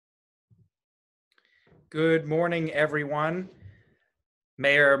Good morning, everyone.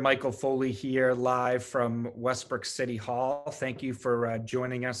 Mayor Michael Foley here, live from Westbrook City Hall. Thank you for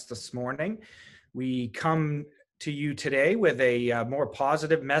joining us this morning. We come to you today with a more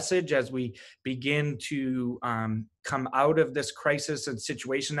positive message as we begin to come out of this crisis and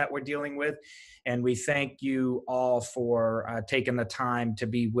situation that we're dealing with. And we thank you all for taking the time to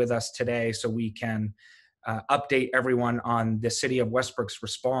be with us today so we can update everyone on the City of Westbrook's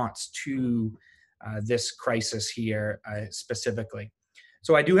response to this crisis here specifically.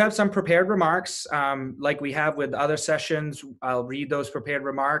 So I do have some prepared remarks, like we have with other sessions. I'll read those prepared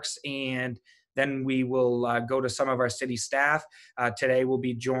remarks, and then we will go to some of our city staff. Today we'll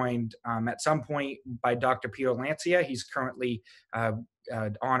be joined at some point by Dr. Peter Lancia. He's currently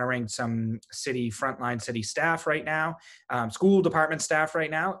honoring some frontline city staff right now, school department staff right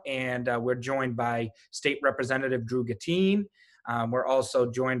now, and we're joined by State Representative Drew Gattin. We're also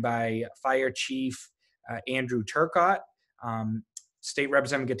joined by Fire Chief Andrew Turcott. State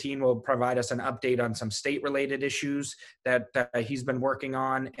Representative Gattin will provide us an update on some state-related issues that he's been working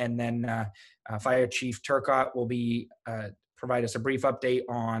on, and then Fire Chief Turcott will provide us a brief update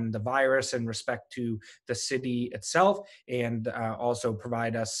on the virus in respect to the city itself, and also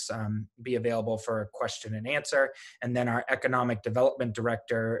be available for a question and answer. And then our Economic Development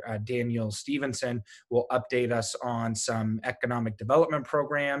Director, Daniel Stevenson, will update us on some economic development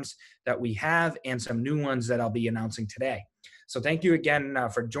programs that we have and some new ones that I'll be announcing today. So thank you again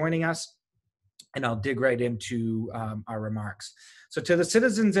for joining us, and I'll dig right into our remarks. So to the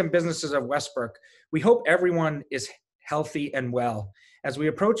citizens and businesses of Westbrook, we hope everyone is healthy and well. As we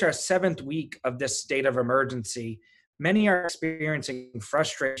approach our 7th week of this state of emergency, many are experiencing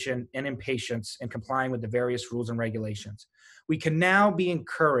frustration and impatience in complying with the various rules and regulations. We can now be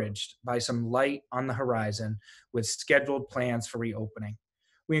encouraged by some light on the horizon with scheduled plans for reopening.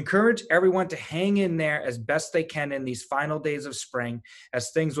 We encourage everyone to hang in there as best they can in these final days of spring,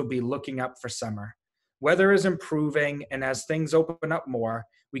 as things will be looking up for summer. Weather is improving, and as things open up more,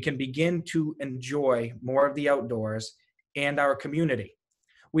 we can begin to enjoy more of the outdoors and our community.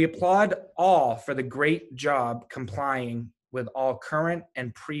 We applaud all for the great job complying with all current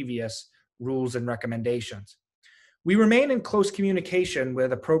and previous rules and recommendations. We remain in close communication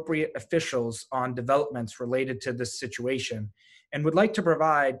with appropriate officials on developments related to this situation, and would like to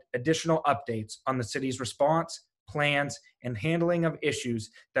provide additional updates on the city's response, plans, and handling of issues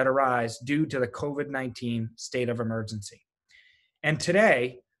that arise due to the COVID-19 state of emergency. And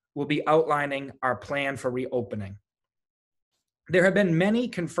today, we'll be outlining our plan for reopening. There have been many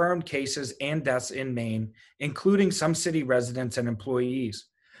confirmed cases and deaths in Maine, including some city residents and employees.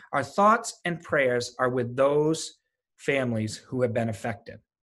 Our thoughts and prayers are with those families who have been affected.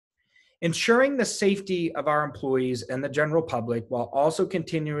 Ensuring the safety of our employees and the general public while also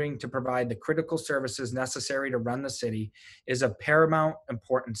continuing to provide the critical services necessary to run the city is of paramount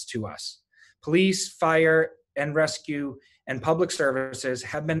importance to us. Police, fire, and rescue and public services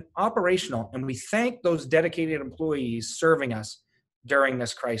have been operational, and we thank those dedicated employees serving us during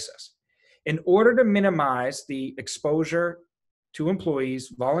this crisis. In order to minimize the exposure to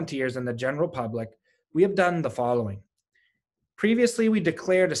employees, volunteers, and the general public, we have done the following. Previously, we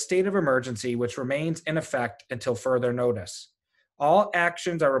declared a state of emergency, which remains in effect until further notice. All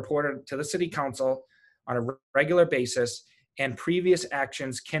actions are reported to the City Council on a regular basis, and previous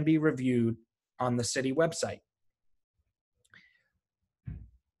actions can be reviewed on the city website.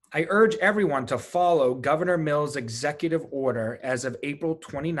 I urge everyone to follow Governor Mills' executive order as of April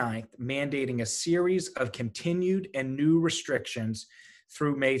 29th, mandating a series of continued and new restrictions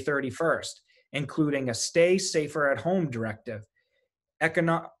through May 31st, including a stay safer at home directive,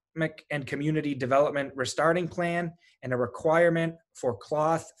 economic and community development restarting plan, and a requirement for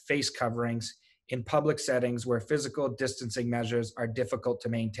cloth face coverings in public settings where physical distancing measures are difficult to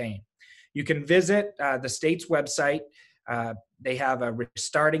maintain. You can visit the state's website. They have a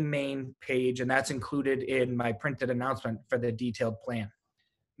Restarting Maine page, and that's included in my printed announcement for the detailed plan.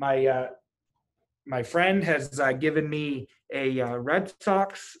 My friend has given me a Red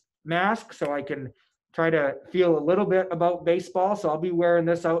Sox mask so I can try to feel a little bit about baseball. So I'll be wearing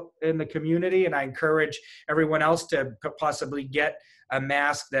this out in the community, and I encourage everyone else to possibly get a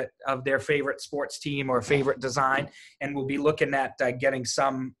mask of their favorite sports team or favorite design. And we'll be looking at getting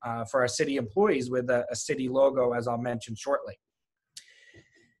some for our city employees with a city logo, as I'll mention shortly.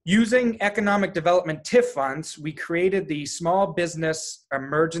 Using economic development TIF funds, we created the Small Business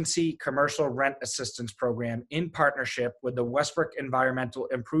Emergency Commercial Rent Assistance Program in partnership with the Westbrook Environmental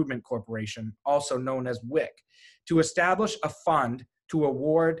Improvement Corporation, also known as WIC, to establish a fund to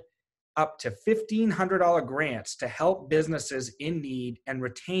award up to $1,500 grants to help businesses in need and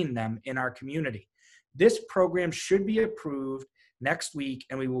retain them in our community. This program should be approved next week,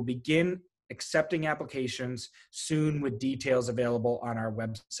 and we will begin accepting applications soon with details available on our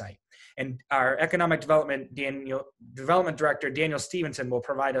website. And our Economic Development Director, Daniel Stevenson, will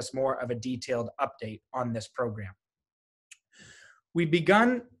provide us more of a detailed update on this program. We've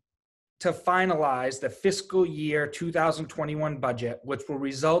begun to finalize the fiscal year 2021 budget, which will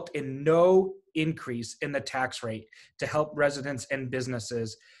result in no increase in the tax rate to help residents and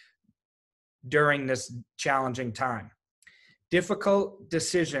businesses during this challenging time. Difficult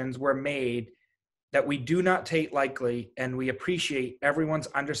decisions were made that we do not take lightly, and we appreciate everyone's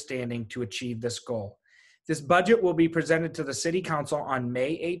understanding to achieve this goal. This budget will be presented to the City Council on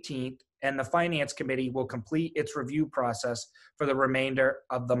May 18th, and the Finance Committee will complete its review process for the remainder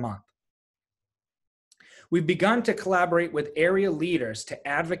of the month. We've begun to collaborate with area leaders to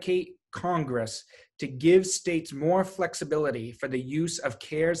advocate Congress to give states more flexibility for the use of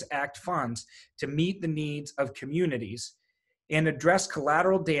CARES Act funds to meet the needs of communities and address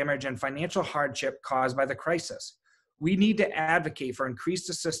collateral damage and financial hardship caused by the crisis. We need to advocate for increased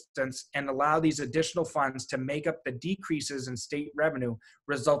assistance and allow these additional funds to make up the decreases in state revenue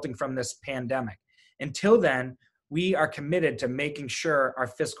resulting from this pandemic. Until then, we are committed to making sure our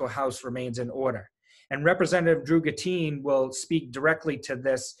fiscal house remains in order. And Representative Drew Guttine will speak directly to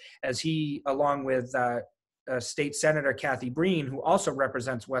this as he, along with State Senator Kathy Breen, who also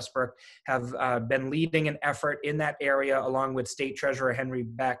represents Westbrook, have been leading an effort in that area along with State Treasurer Henry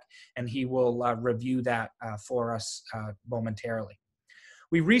Beck, and he will review that for us momentarily.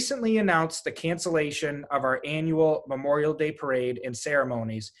 We recently announced the cancellation of our annual Memorial Day Parade and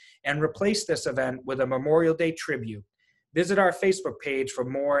ceremonies and replaced this event with a Memorial Day tribute. Visit our Facebook page for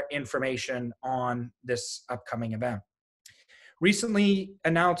more information on this upcoming event. Recently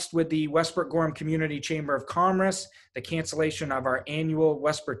announced with the Westbrook-Gorham Community Chamber of Commerce, the cancellation of our annual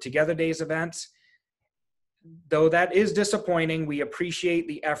Westbrook Together Days events. Though that is disappointing, we appreciate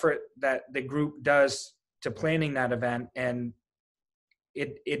the effort that the group does to planning that event, and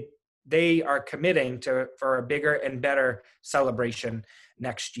they are committing for a bigger and better celebration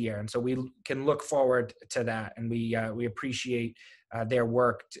next year. And so we can look forward to that, and we appreciate their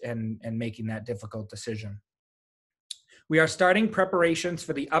work and making that difficult decision. We are starting preparations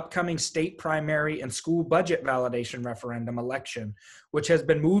for the upcoming state primary and school budget validation referendum election, which has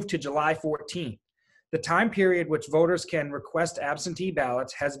been moved to July 14th. The time period which voters can request absentee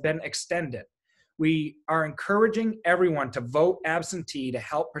ballots has been extended. We are encouraging everyone to vote absentee to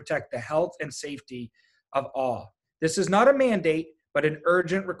help protect the health and safety of all. This is not a mandate, but an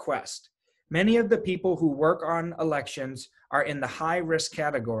urgent request. Many of the people who work on elections are in the high-risk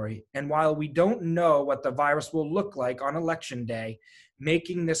category, and while we don't know what the virus will look like on election day,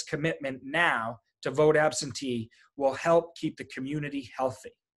 making this commitment now to vote absentee will help keep the community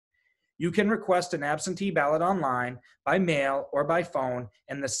healthy. You can request an absentee ballot online, by mail, or by phone,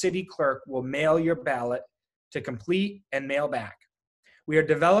 and the city clerk will mail your ballot to complete and mail back. We are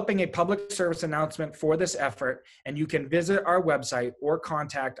developing a public service announcement for this effort, and you can visit our website or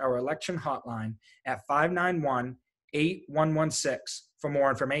contact our election hotline at 591-8116 for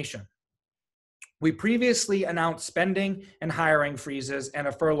more information. We previously announced spending and hiring freezes and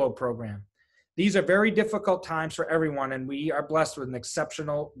a furlough program. These are very difficult times for everyone, and we are blessed with an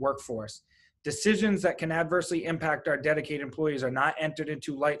exceptional workforce. Decisions that can adversely impact our dedicated employees are not entered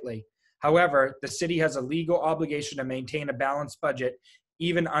into lightly. However, the city has a legal obligation to maintain a balanced budget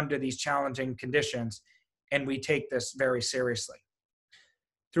even under these challenging conditions, and we take this very seriously.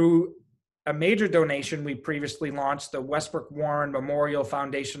 Through a major donation, we previously launched the Westbrook Warren Memorial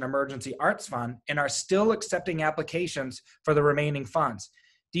Foundation Emergency Arts Fund and are still accepting applications for the remaining funds.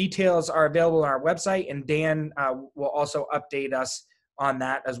 Details are available on our website, and Dan will also update us on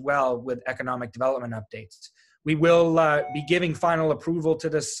that as well with economic development updates. We will be giving final approval to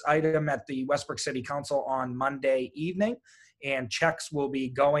this item at the Westbrook City Council on Monday evening, and checks will be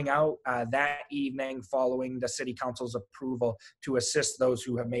going out that evening following the City Council's approval to assist those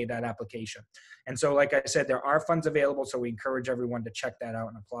who have made that application. And so, like I said, there are funds available, so we encourage everyone to check that out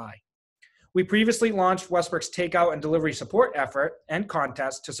and apply. We previously launched Westbrook's takeout and delivery support effort and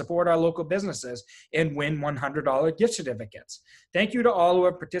contest to support our local businesses and win $100 gift certificates. Thank you to all who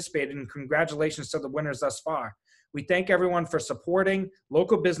have participated, and congratulations to the winners thus far. We thank everyone for supporting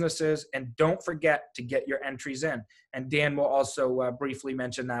local businesses, and don't forget to get your entries in. And Dan will also briefly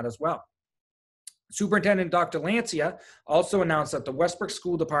mention that as well. Superintendent Dr. Lancia also announced that the Westbrook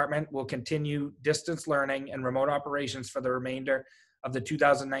School Department will continue distance learning and remote operations for the remainder of the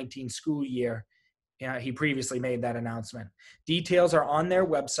 2019 school year. He previously made that announcement. Details are on their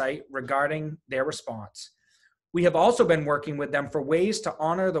website regarding their response. We have also been working with them for ways to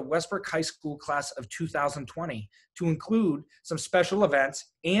honor the Westbrook High School class of 2020, to include some special events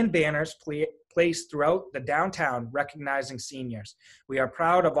and banners placed throughout the downtown recognizing seniors. We are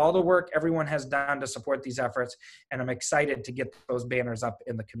proud of all the work everyone has done to support these efforts, and I'm excited to get those banners up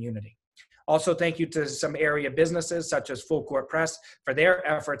in the community. Also, thank you to some area businesses such as Full Court Press for their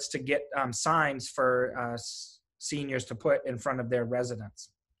efforts to get signs for seniors to put in front of their residents.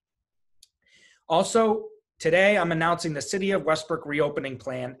 Also, today I'm announcing the City of Westbrook reopening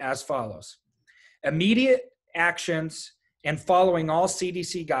plan as follows. Immediate actions and following all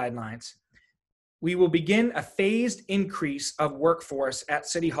CDC guidelines. We will begin a phased increase of workforce at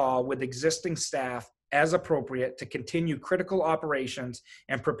City Hall with existing staff as appropriate to continue critical operations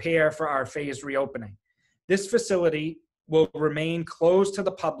and prepare for our phased reopening. This facility will remain closed to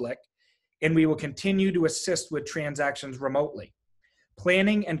the public, and we will continue to assist with transactions remotely.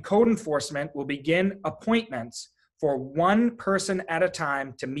 Planning and code enforcement will begin appointments for one person at a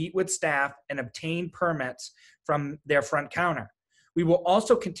time to meet with staff and obtain permits from their front counter. We will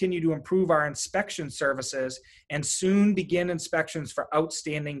also continue to improve our inspection services and soon begin inspections for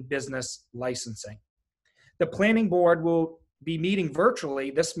outstanding business licensing. The planning board will be meeting virtually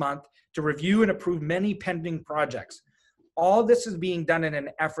this month to review and approve many pending projects. All this is being done in an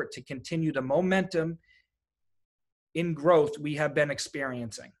effort to continue the momentum in growth we have been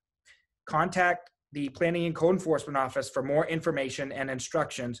experiencing. Contact the Planning and Code Enforcement Office for more information and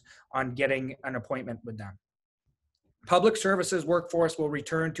instructions on getting an appointment with them. Public Services workforce will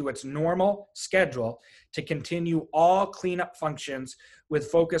return to its normal schedule to continue all cleanup functions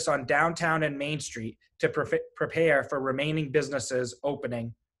with focus on downtown and Main Street to prepare for remaining businesses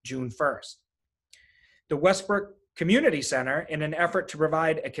opening June 1st. The Westbrook Community Center, in an effort to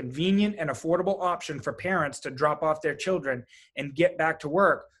provide a convenient and affordable option for parents to drop off their children and get back to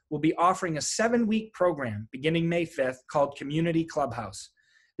work, will be offering a 7-week program beginning May 5th called Community Clubhouse.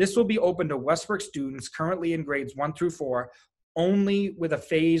 This will be open to Westbrook students currently in grades 1 through 4, only with a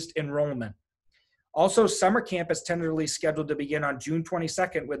phased enrollment. Also, summer camp is tentatively scheduled to begin on June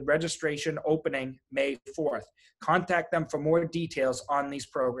 22nd with registration opening May 4th. Contact them for more details on these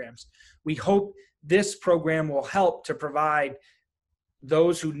programs. We hope this program will help to provide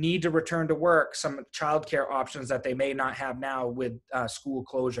those who need to return to work some childcare options that they may not have now with school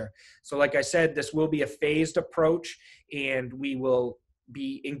closure. So like I said, this will be a phased approach, and we will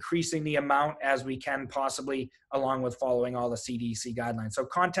be increasing the amount as we can possibly, along with following all the CDC guidelines. So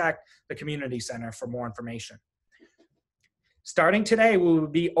contact the community center for more information. Starting today, we will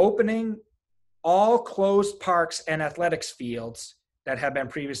be opening all closed parks and athletics fields that have been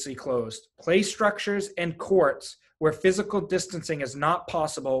previously closed. Play structures and courts where physical distancing is not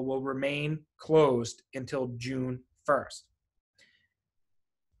possible will remain closed until June 1st.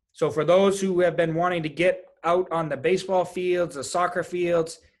 So for those who have been wanting to get out on the baseball fields, the soccer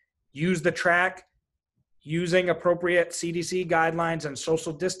fields, use the track, using appropriate CDC guidelines and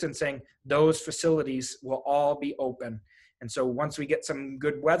social distancing, those facilities will all be open. And so once we get some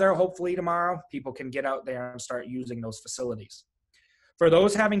good weather, hopefully tomorrow, people can get out there and start using those facilities. For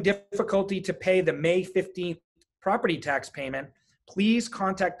those having difficulty to pay the May 15th property tax payment, please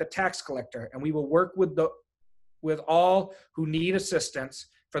contact the tax collector, and we will work with all who need assistance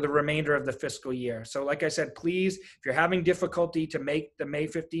for the remainder of the fiscal year. So like I said, please, if you're having difficulty to make the May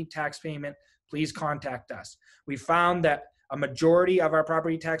 15th tax payment, please contact us. We found that a majority of our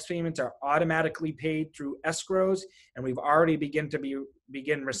property tax payments are automatically paid through escrows, and we've already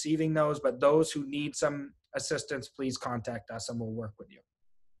begin receiving those, but those who need some assistance, please contact us and we'll work with you.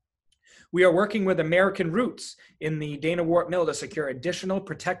 We are working with American Roots in the Dana Wart Mill to secure additional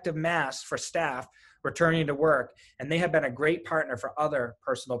protective masks for staff returning to work, and they have been a great partner for other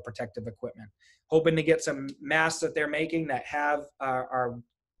personal protective equipment. Hoping to get some masks that they're making that have our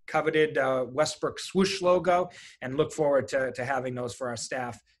coveted Westbrook swoosh logo, and look forward to having those for our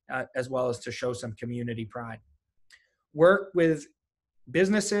staff as well as to show some community pride. Work with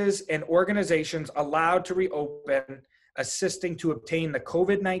businesses and organizations allowed to reopen, assisting to obtain the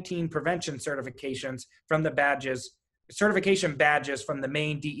COVID-19 prevention certification badges from the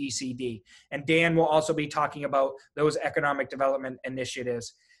Maine DECD. And Dan will also be talking about those economic development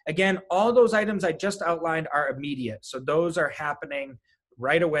initiatives. Again, all those items I just outlined are immediate. So those are happening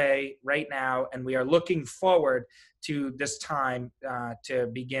right away, right now, and we are looking forward to this time to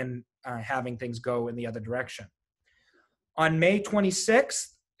begin having things go in the other direction. On May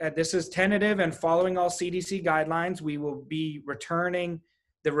 26th, this is tentative and following all CDC guidelines, we will be returning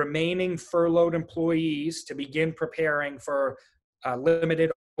the remaining furloughed employees to begin preparing for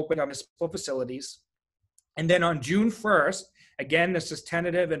limited open municipal facilities. And then on June 1st, Again, this is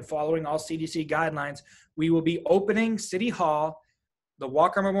tentative and following all CDC guidelines. We will be opening City Hall, the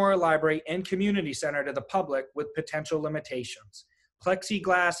Walker Memorial Library, and Community Center to the public with potential limitations.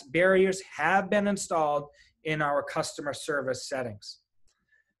 Plexiglass barriers have been installed in our customer service settings.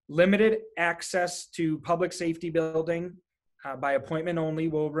 Limited access to public safety building by appointment only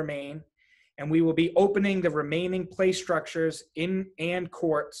will remain, and we will be opening the remaining play structures in and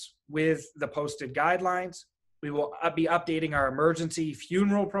courts with the posted guidelines. We will be updating our emergency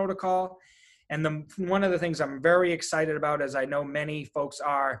funeral protocol. And one of the things I'm very excited about, as I know many folks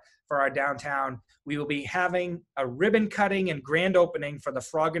are for our downtown, we will be having a ribbon cutting and grand opening for the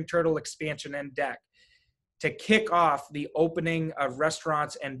Frog and Turtle expansion and deck to kick off the opening of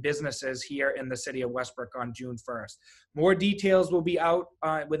restaurants and businesses here in the city of Westbrook on June 1st. More details will be out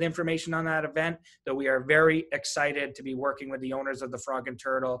with information on that event, though we are very excited to be working with the owners of the Frog and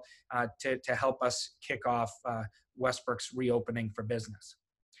Turtle to help us kick off Westbrook's reopening for business.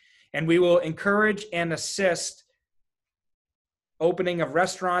 And we will encourage and assist opening of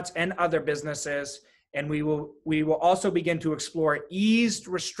restaurants and other businesses. And we will also begin to explore eased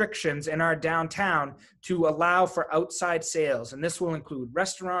restrictions in our downtown to allow for outside sales. And this will include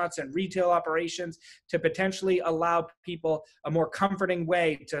restaurants and retail operations to potentially allow people a more comforting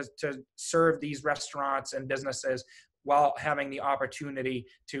way to serve these restaurants and businesses while having the opportunity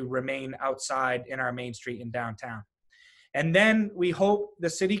to remain outside in our main street in downtown. And then we hope the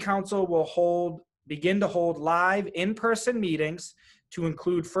City Council will begin to hold live in-person meetings to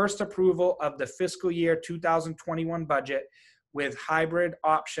include first approval of the fiscal year 2021 budget with hybrid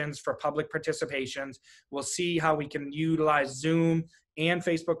options for public participations. We'll see how we can utilize Zoom and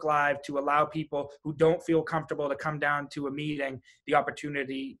Facebook Live to allow people who don't feel comfortable to come down to a meeting the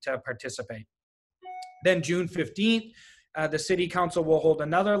opportunity to participate. Then June 15th, the City Council will hold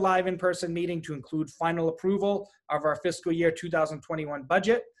another live in-person meeting to include final approval of our fiscal year 2021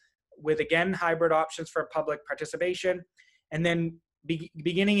 budget with, again, hybrid options for public participation. And then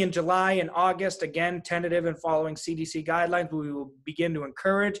beginning in July and August, again, tentative and following CDC guidelines, we will begin to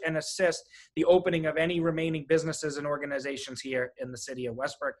encourage and assist the opening of any remaining businesses and organizations here in the city of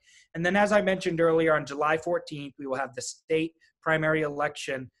Westbrook. And then, as I mentioned earlier, on July 14th, we will have the state primary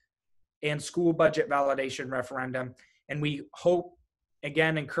election and school budget validation referendum. And we hope,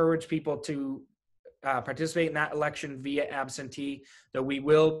 again, encourage people to participate in that election via absentee, though we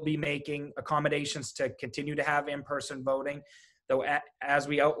will be making accommodations to continue to have in-person voting. Though, as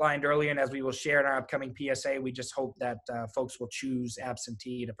we outlined earlier and as we will share in our upcoming PSA, we just hope that folks will choose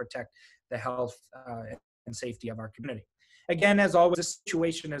absentee to protect the health and safety of our community. Again, as always, this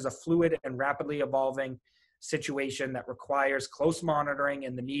situation is a fluid and rapidly evolving situation that requires close monitoring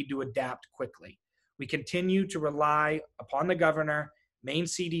and the need to adapt quickly. We continue to rely upon the governor, Maine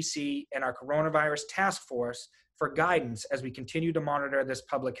CDC, and our coronavirus task force for guidance as we continue to monitor this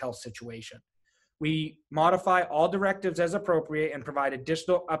public health situation. We modify all directives as appropriate and provide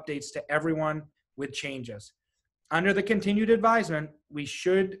additional updates to everyone with changes. Under the continued advisement, we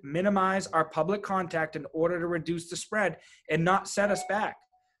should minimize our public contact in order to reduce the spread and not set us back.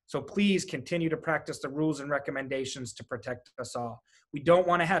 So please continue to practice the rules and recommendations to protect us all. We don't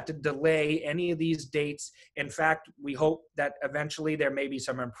want to have to delay any of these dates. In fact, we hope that eventually there may be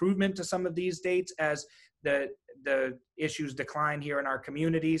some improvement to some of these dates as the issues decline here in our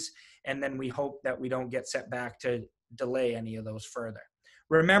communities. And then we hope that we don't get set back to delay any of those further.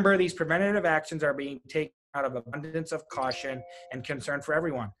 Remember, these preventative actions are being taken out of abundance of caution and concern for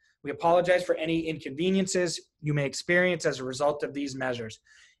everyone. We apologize for any inconveniences you may experience as a result of these measures.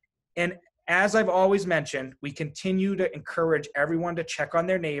 And as I've always mentioned, we continue to encourage everyone to check on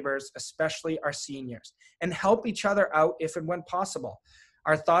their neighbors, especially our seniors, and help each other out if and when possible.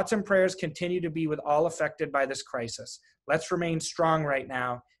 Our thoughts and prayers continue to be with all affected by this crisis. Let's remain strong right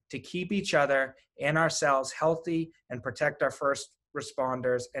now to keep each other and ourselves healthy and protect our first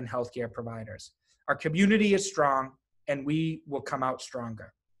responders and healthcare providers. Our community is strong, and we will come out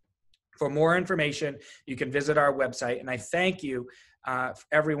stronger. For more information, you can visit our website, and I thank you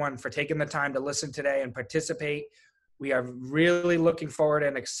everyone for taking the time to listen today and participate. We are really looking forward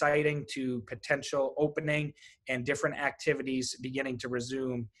and exciting to potential opening and different activities beginning to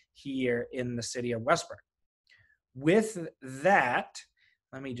resume here in the city of Westbrook. With that,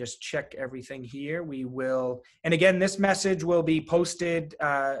 let me just check everything here. We will, and again, this message will be posted,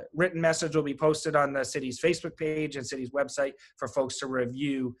 written message will be posted on the city's Facebook page and city's website for folks to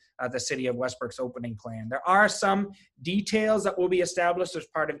review the city of Westbrook's opening plan. There are some details that will be established as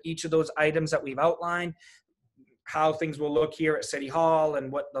part of each of those items that we've outlined. how things will look here at City Hall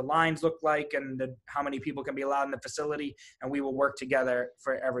and what the lines look like and how many people can be allowed in the facility. And we will work together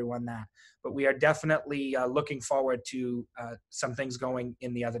for everyone that. But we are definitely looking forward to some things going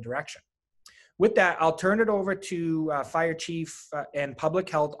in the other direction. With that, I'll turn it over to Fire Chief and Public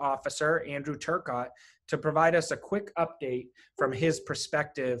Health Officer Andrew Turcotte to provide us a quick update from his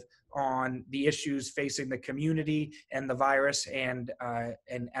perspective on the issues facing the community and the virus, and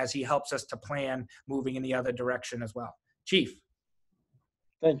as he helps us to plan moving in the other direction as well. Chief.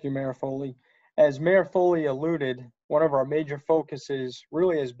 Thank you, Mayor Foley. As Mayor Foley alluded, one of our major focuses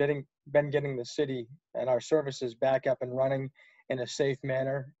really has been getting the city and our services back up and running in a safe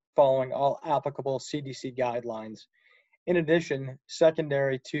manner, following all applicable CDC guidelines. In addition,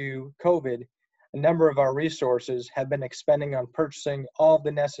 secondary to COVID, a number of our resources have been expending on purchasing all of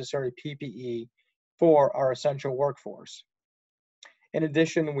the necessary PPE for our essential workforce. In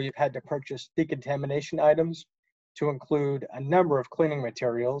addition, we've had to purchase decontamination items to include a number of cleaning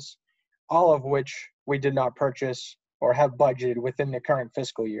materials, all of which we did not purchase or have budgeted within the current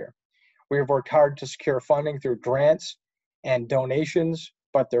fiscal year. We have worked hard to secure funding through grants and donations,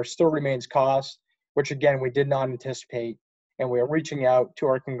 but there still remains costs, which again, we did not anticipate, and we are reaching out to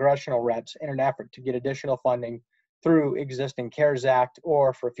our congressional reps in an effort to get additional funding through existing CARES Act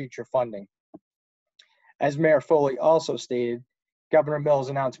or for future funding. As Mayor Foley also stated, Governor Mills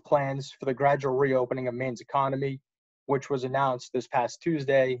announced plans for the gradual reopening of Maine's economy, which was announced this past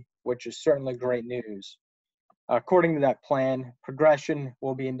Tuesday, which is certainly great news. According to that plan, progression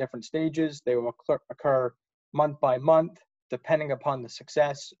will be in different stages. They will occur month by month, depending upon the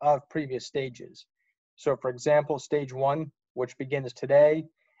success of previous stages. So for example, stage 1, which begins today,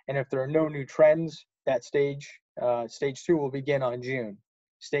 and if there are no new trends, that stage 2 will begin on June,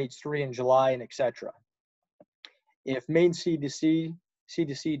 stage 3 in July, and etc. If Maine CDC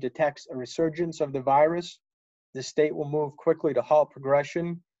detects a resurgence of the virus, the state will move quickly to halt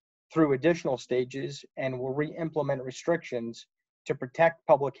progression through additional stages and will re-implement restrictions to protect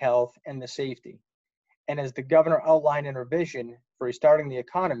public health and the safety. And as the governor outlined in her vision for restarting the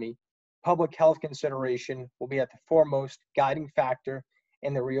economy, public health consideration will be at the foremost guiding factor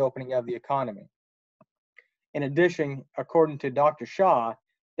in the reopening of the economy. In addition, according to Dr. Shaw,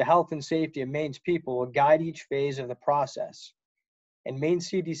 the health and safety of Maine's people will guide each phase of the process. And Maine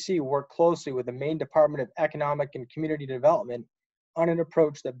CDC will work closely with the Maine Department of Economic and Community Development on an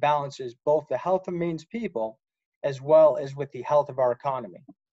approach that balances both the health of Maine's people as well as with the health of our economy.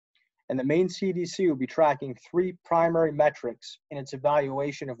 And the Maine CDC will be tracking 3 primary metrics in its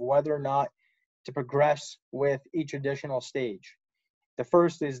evaluation of whether or not to progress with each additional stage. The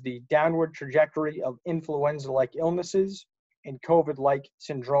first is the downward trajectory of influenza-like illnesses and COVID-like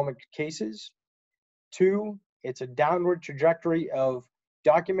syndromic cases. 2, it's a downward trajectory of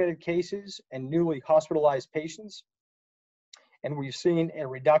documented cases and newly hospitalized patients. And we've seen a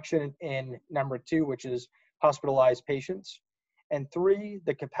reduction in number 2, which is hospitalized patients. And 3,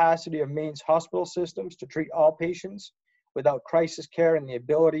 the capacity of Maine's hospital systems to treat all patients without crisis care and the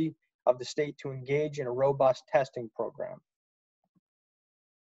ability of the state to engage in a robust testing program.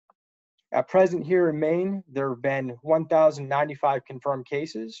 At present here in Maine, there have been 1,095 confirmed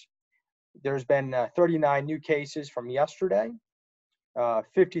cases. There's been 39 new cases from yesterday,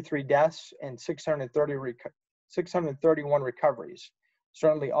 53 deaths, and 631 recoveries.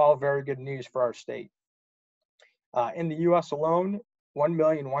 Certainly all very good news for our state. In the US alone,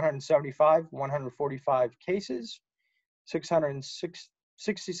 1,175,145 cases,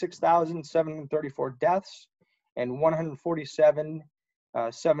 66,734 deaths, and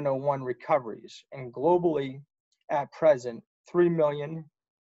 147,701 recoveries. And globally, at present,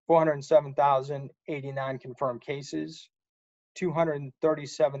 3,407,089 confirmed cases,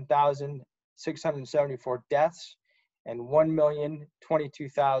 237,674 deaths, and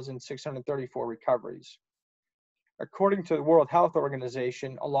 1,022,634 recoveries. According to the World Health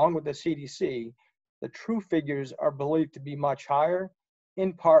Organization, along with the CDC, the true figures are believed to be much higher,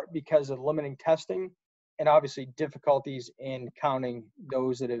 in part because of limiting testing and obviously difficulties in counting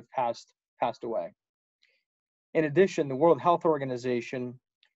those that have passed away. In addition, the World Health Organization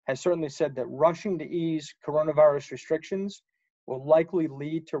has certainly said that rushing to ease coronavirus restrictions will likely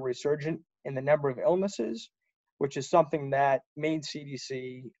lead to a resurgence in the number of illnesses, which is something that Maine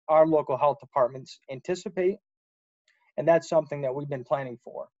CDC, our local health departments anticipate. And that's something that we've been planning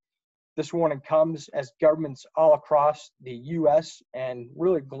for. This warning comes as governments all across the US and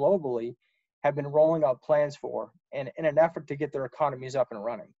really globally have been rolling out plans for and in an effort to get their economies up and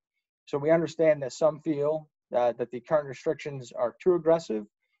running. So we understand that some feel that the current restrictions are too aggressive,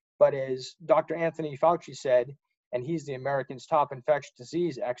 but as Dr. Anthony Fauci said, and he's the American's top infectious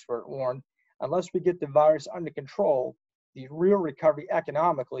disease expert, warned, unless we get the virus under control, the real recovery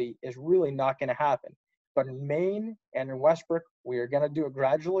economically is really not going to happen. But in Maine and in Westbrook, we are going to do it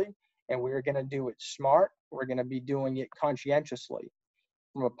gradually, and we are going to do it smart. We're going to be doing it conscientiously.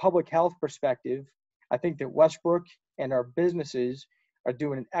 From a public health perspective, I think that Westbrook and our businesses are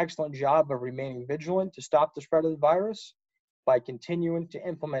doing an excellent job of remaining vigilant to stop the spread of the virus by continuing to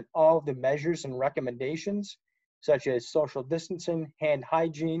implement all of the measures and recommendations, such as social distancing, hand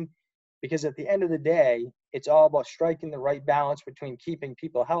hygiene, because at the end of the day, it's all about striking the right balance between keeping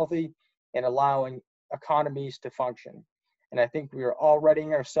people healthy and allowing economies to function. And I think we are all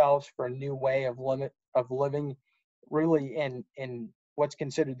readying ourselves for a new way of living really in what's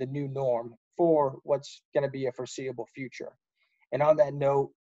considered the new norm for what's going to be a foreseeable future. And on that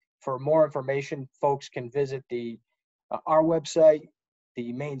note, for more information, folks can visit our website,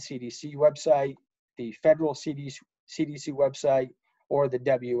 the Maine CDC website, the federal CDC website, or the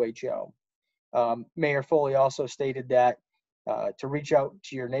WHO. Mayor Foley also stated that to reach out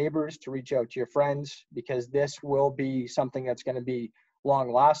to your neighbors, to reach out to your friends, because this will be something that's going to be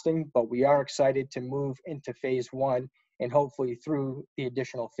long lasting, but we are excited to move into phase 1 and hopefully through the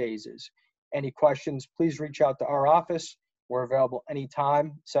additional phases. Any questions, please reach out to our office. We're available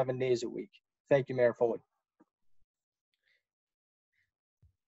anytime, 7 days a week. Thank you, Mayor Foley.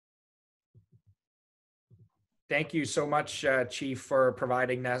 Thank you so much, Chief, for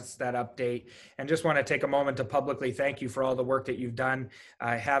providing us that update. And just want to take a moment to publicly thank you for all the work that you've done.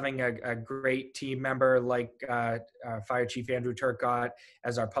 Having a great team member like Fire Chief Andrew Turcotte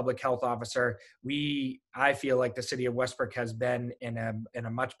as our public health officer, I feel like the city of Westbrook has been in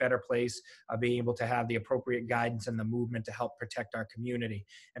a much better place of being able to have the appropriate guidance and the movement to help protect our community.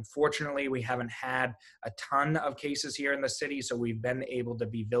 And fortunately, we haven't had a ton of cases here in the city, so we've been able to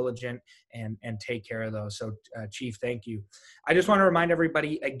be vigilant and take care of those. So Chief, thank you. I just want to remind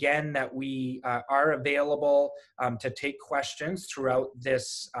everybody again that we are available to take questions throughout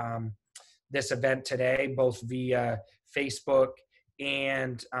this event today, both via Facebook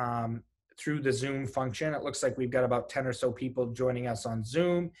and through the Zoom function. It looks like we've got about 10 or so people joining us on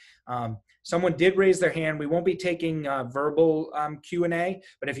Zoom. Someone did raise their hand. We won't be taking verbal Q&A,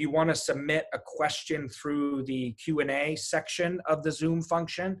 but if you want to submit a question through the Q&A section of the Zoom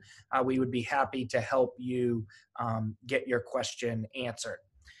function, we would be happy to help you get your question answered.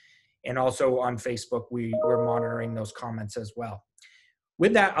 And also on Facebook, we're monitoring those comments as well.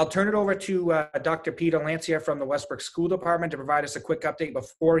 With that, I'll turn it over to Dr. Peter Lancia from the Westbrook School Department to provide us a quick update.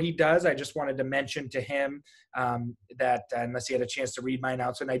 Before he does, I just wanted to mention to him that unless he had a chance to read my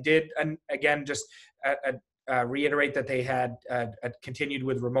announcement, I did, and again, just reiterate that they had continued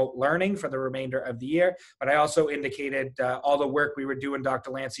with remote learning for the remainder of the year. But I also indicated all the work we were doing, Dr.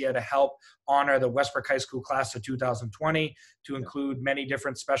 Lancia, to help honor the Westbrook High School class of 2020, to include many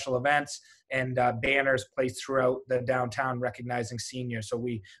different special events and banners placed throughout the downtown recognizing seniors. So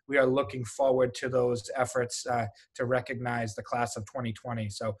we are looking forward to those efforts to recognize the class of 2020.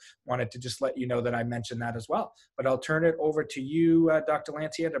 So wanted to just let you know that I mentioned that as well. But I'll turn it over to you, Dr.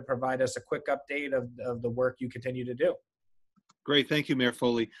 Lancia, to provide us a quick update of the work you continue to do. Great, thank you, Mayor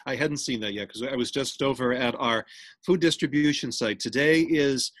Foley. I hadn't seen that yet because I was just over at our food distribution site. Today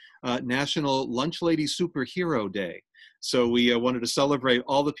is National Lunch Lady Superhero Day. So we wanted to celebrate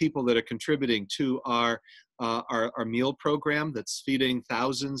all the people that are contributing to our meal program that's feeding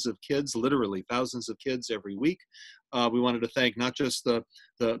thousands of kids, literally thousands of kids every week. We wanted to thank not just the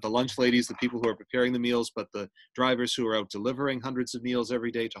lunch ladies, the people who are preparing the meals, but the drivers who are out delivering hundreds of meals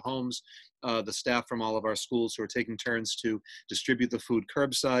every day to homes, the staff from all of our schools who are taking turns to distribute the food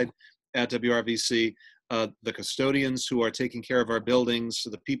curbside at WRVC, the custodians who are taking care of our buildings,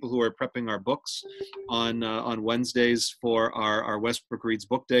 the people who are prepping our books on Wednesdays for our Westbrook Reads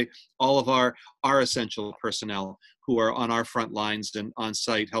Book Day, all of our essential personnel who are on our front lines and on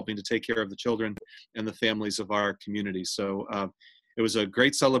site helping to take care of the children and the families of our community. So it was a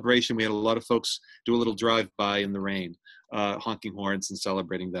great celebration. We had a lot of folks do a little drive-by in the rain, honking horns and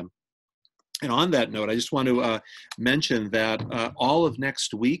celebrating them. And on that note, I just want to mention that all of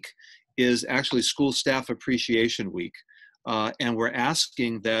next week is actually School Staff Appreciation Week. And we're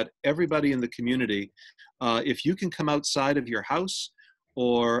asking that everybody in the community, if you can come outside of your house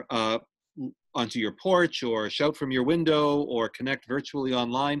or onto your porch or shout from your window or connect virtually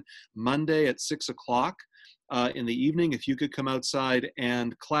online, Monday at 6 o'clock in the evening, if you could come outside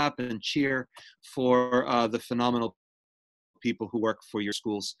and clap and cheer for the phenomenal people who work for your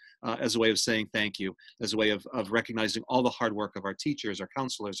schools as a way of saying thank you, as a way of recognizing all the hard work of our teachers, our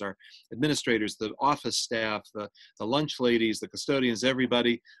counselors, our administrators, the office staff, the lunch ladies, the custodians,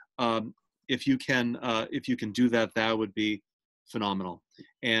 everybody. If you can do that, that would be phenomenal.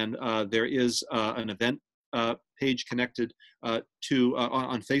 And there is an event page connected on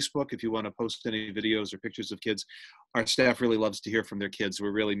Facebook if you want to post any videos or pictures of kids. Our staff really loves to hear from their kids.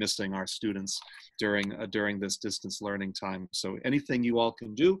 We're really missing our students during this distance learning time. So anything you all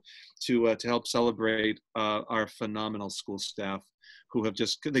can do to help celebrate our phenomenal school staff who have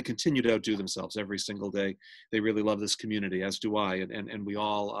they continue to outdo themselves every single day. They really love this community, as do I, and we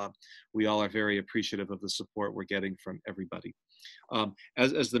all are very appreciative of the support we're getting from everybody.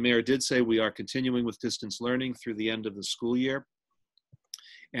 As the mayor did say, we are continuing with distance learning through the end of the school year.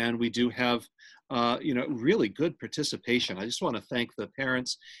 And we do have, really good participation. I just want to thank the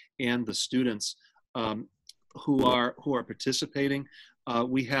parents and the students who are participating.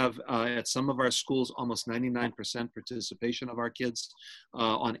 We have at some of our schools almost 99% participation of our kids.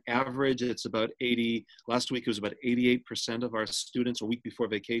 On average, it's about 80. Last week it was about 88% of our students. A week before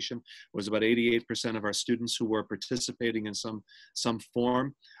vacation was about 88% of our students who were participating in some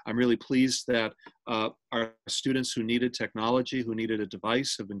form. I'm really pleased that our students who needed technology, who needed a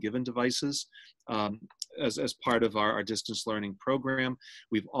device, have been given devices as part of our distance learning program.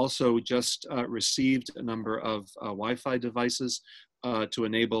 We've also just received a number of Wi-Fi devices to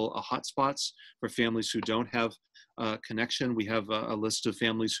enable hotspots for families who don't have connection. We have a list of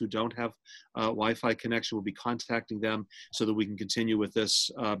families who don't have Wi-Fi connection. We'll be contacting them so that we can continue with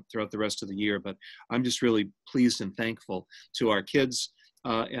this throughout the rest of the year. But I'm just really pleased and thankful to our kids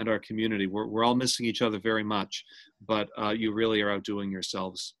and our community. We're all missing each other very much, but you really are outdoing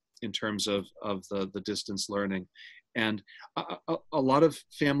yourselves in terms of the distance learning. And a lot of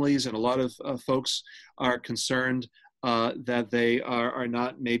families and a lot of folks are concerned that they are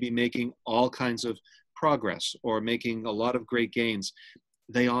not maybe making all kinds of progress or making a lot of great gains.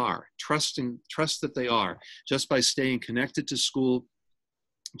 They are. Trust that they are. Just by staying connected to school,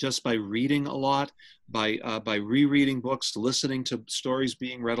 just by reading a lot, by rereading books, listening to stories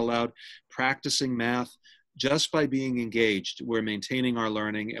being read aloud, practicing math, just by being engaged, we're maintaining our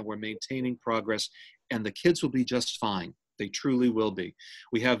learning and we're maintaining progress, and the kids will be just fine. They truly will be.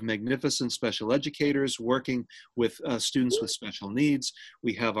 We have magnificent special educators working with students with special needs.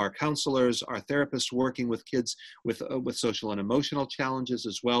 We have our counselors, our therapists working with kids with social and emotional challenges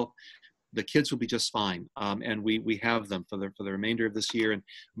as well. The kids will be just fine, and we have them for the remainder of this year and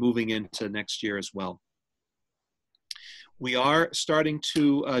moving into next year as well. We are starting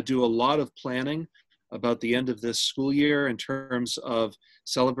to do a lot of planning about the end of this school year in terms of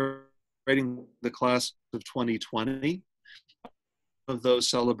celebrating the class of 2020. Of those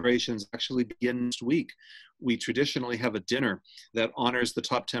celebrations actually begin next week. We traditionally have a dinner that honors the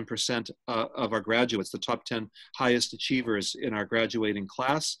top 10% of our graduates, the top 10 highest achievers in our graduating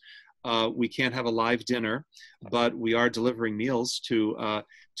class. We can't have a live dinner, but we are delivering meals to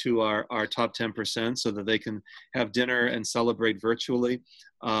our top 10% so that they can have dinner and celebrate virtually.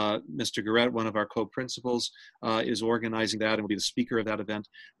 Mr. Garrett, one of our co-principals, is organizing that and will be the speaker of that event.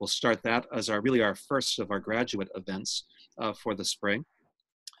 We'll start that as our first of our graduate events for the spring.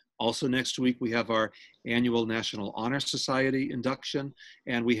 Also next week, we have our annual National Honor Society induction,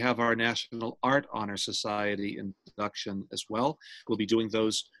 and we have our National Art Honor Society induction as well. We'll be doing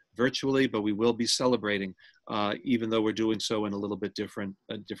those virtually, but we will be celebrating, even though we're doing so in a little bit different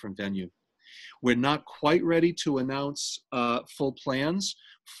venue. We're not quite ready to announce full plans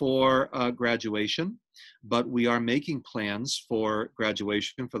for graduation, but we are making plans for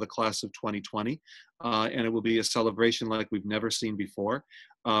graduation for the class of 2020, and it will be a celebration like we've never seen before.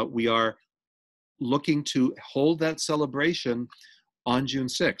 We are looking to hold that celebration on June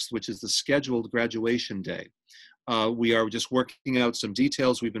 6th, which is the scheduled graduation day. We are just working out some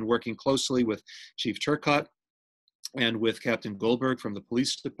details. We've been working closely with Chief Turcotte and with Captain Goldberg from the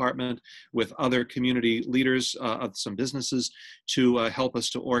police department, with other community leaders of some businesses to help us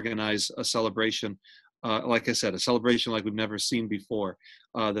to organize a celebration. Like I said, a celebration like we've never seen before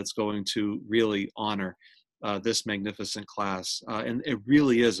that's going to really honor this magnificent class. And it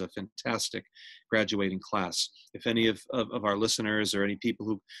really is a fantastic graduating class. If any of our listeners or any people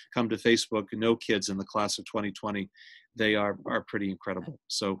who come to Facebook know kids in the class of 2020, they are pretty incredible.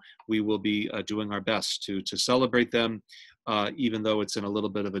 So we will be doing our best to celebrate them, even though it's in a little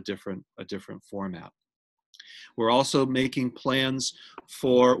bit of a different format. We're also making plans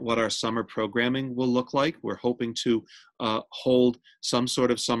for what our summer programming will look like. We're hoping to hold some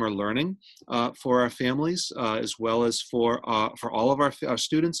sort of summer learning for our families, as well as for all of our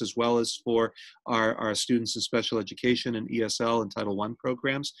students, as well as for our students in special education and ESL and Title I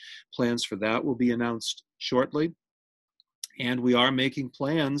programs. Plans for that will be announced shortly. And we are making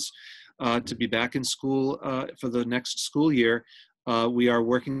plans to be back in school for the next school year We are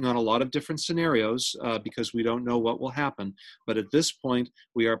working on a lot of different scenarios because we don't know what will happen. But at this point,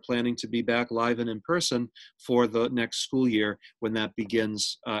 we are planning to be back live and in person for the next school year when that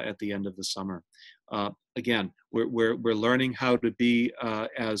begins at the end of the summer. Again, we're learning how to be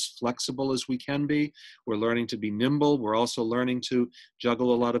as flexible as we can be. We're learning to be nimble. We're also learning to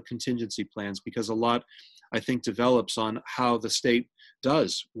juggle a lot of contingency plans because a lot, I think, develops on how the state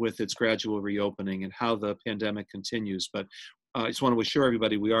does with its gradual reopening and how the pandemic continues. But I just want to assure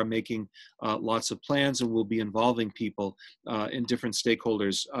everybody we are making lots of plans, and we'll be involving people and different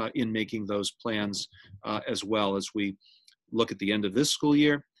stakeholders in making those plans as well as we look at the end of this school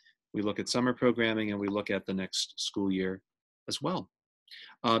year, we look at summer programming, and we look at the next school year as well.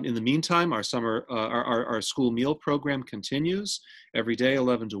 In the meantime, our our school meal program continues every day,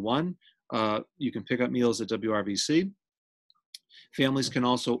 11 to 1. You can pick up meals at WRVC. Families can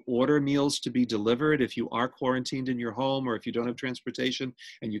also order meals to be delivered if you are quarantined in your home or if you don't have transportation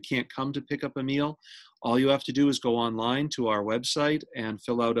and you can't come to pick up a meal. All you have to do is go online to our website and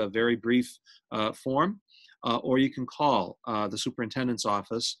fill out a very brief form. Or you can call the superintendent's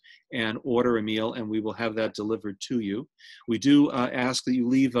office and order a meal, and we will have that delivered to you. We do ask that you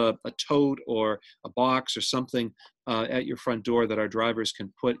leave a tote or a box or something at your front door that our drivers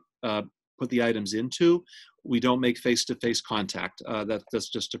can put the items into. We don't make face-to-face contact. That's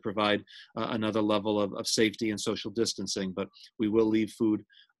just to provide another level of safety and social distancing, but we will leave food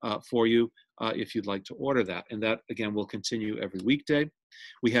for you if you'd like to order that. And that, again, will continue every weekday.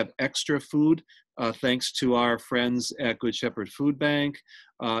 We have extra food thanks to our friends at Good Shepherd Food Bank,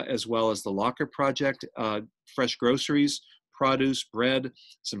 as well as the Locker Project, fresh groceries, produce, bread,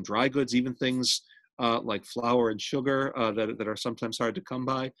 some dry goods, even things like flour and sugar that are sometimes hard to come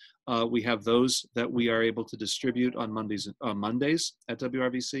by. We have those that we are able to distribute on Mondays at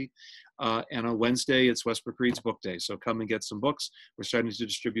WRVC. And on Wednesday, it's Westbrook Reads Book Day. So come and get some books. We're starting to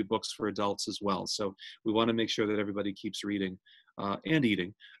distribute books for adults as well. So we want to make sure that everybody keeps reading and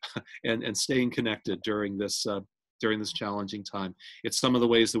eating and staying connected during this challenging time. It's some of the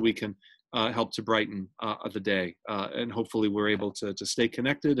ways that we can help to brighten the day, and hopefully we're able to stay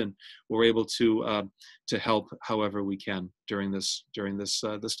connected, and we're able to help however we can during this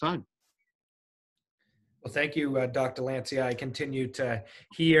time. Well, thank you, Dr. Lancia. I continue to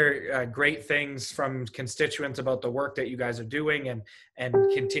hear great things from constituents about the work that you guys are doing, and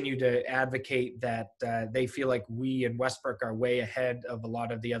continue to advocate that they feel like we in Westbrook are way ahead of a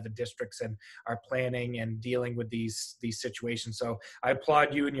lot of the other districts and are planning and dealing with these situations. So I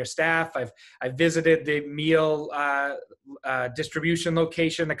applaud you and your staff. I've visited the meal distribution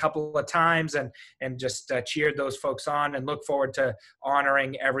location a couple of times and just cheered those folks on, and look forward to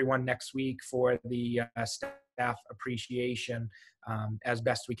honoring everyone next week for the staff appreciation as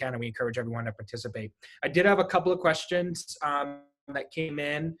best we can, and we encourage everyone to participate. I did have a couple of questions that came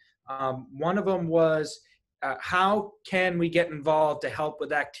in. One of them was, how can we get involved to help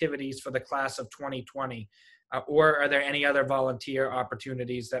with activities for the class of 2020? Or are there any other volunteer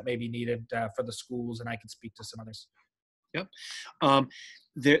opportunities that may be needed for the schools? And I can speak to some others. Yep.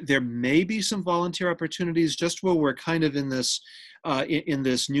 There may be some volunteer opportunities just where we're kind of in this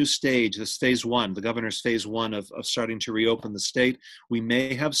new stage, this phase one, the governor's phase one of starting to reopen the state. We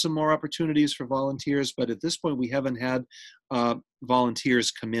may have some more opportunities for volunteers, but at this point we haven't had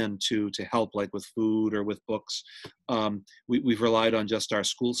volunteers come in to help, like with food or with books. We've relied on just our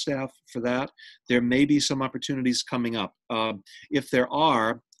school staff for that. There may be some opportunities coming up. If there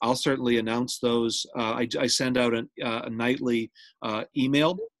are, I'll certainly announce those. I send out a nightly email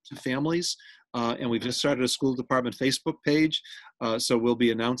to families, and we've just started a school department Facebook page, so we'll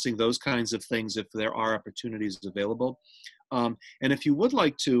be announcing those kinds of things if there are opportunities available. And if you would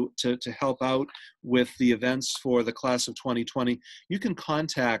like to help out with the events for the class of 2020, you can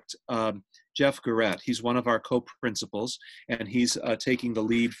contact Jeff Garrett. He's one of our co-principals, and he's taking the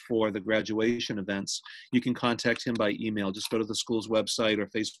lead for the graduation events. You can contact him by email. Just go to the school's website or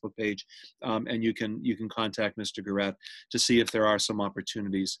Facebook page, and you can contact Mr. Garrett to see if there are some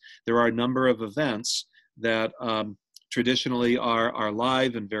opportunities. There are a number of events that traditionally are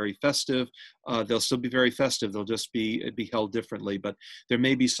live and very festive. They'll still be very festive. They'll just be held differently, but there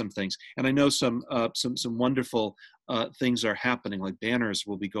may be some things. And I know some wonderful things are happening, like banners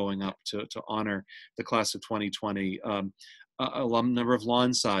will be going up to honor the class of 2020. A number of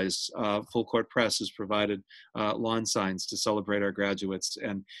lawn signs. Full Court Press has provided lawn signs to celebrate our graduates,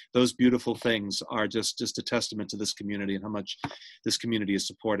 and those beautiful things are just a testament to this community and how much this community is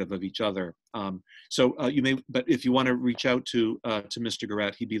supportive of each other. So you may, but if you want to reach out to Mr.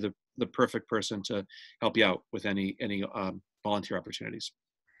 Garrett, he'd be the perfect person to help you out with any volunteer opportunities.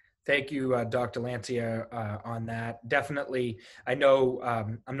 Thank you, Dr. Lancia, on that. Definitely, I know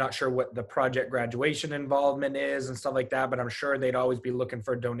I'm not sure what the project graduation involvement is and stuff like that, but I'm sure they'd always be looking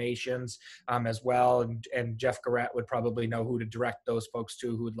for donations as well. And Jeff Garrett would probably know who to direct those folks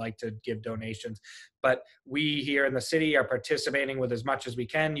to who would like to give donations. But we here in the city are participating with as much as we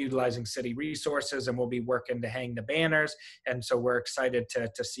can, utilizing city resources, and we'll be working to hang the banners. And so we're excited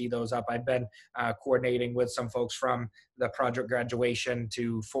to see those up. I've been coordinating with some folks from the project graduation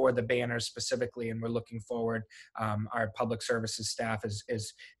for the banners specifically, and we're looking forward. Our public services staff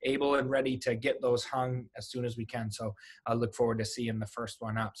is able and ready to get those hung as soon as we can. So I look forward to seeing the first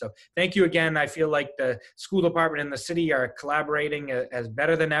one up. So thank you again. I feel like the school department and the city are collaborating as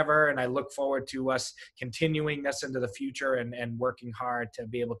better than ever, and I look forward to us continuing this into the future and working hard to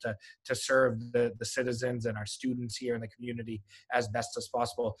be able to serve the citizens and our students here in the community as best as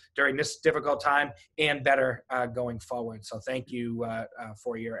possible during this difficult time and better going forward. So thank you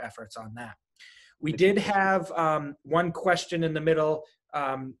for your efforts on that. We did have one question in the middle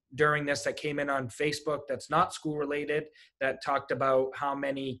during this that came in on Facebook that's not school related, that talked about how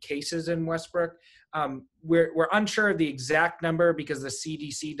many cases in Westbrook. We're unsure of the exact number because the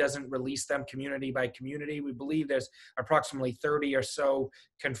CDC doesn't release them community by community. We believe there's approximately 30 or so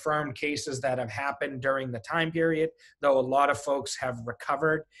confirmed cases that have happened during the time period, though a lot of folks have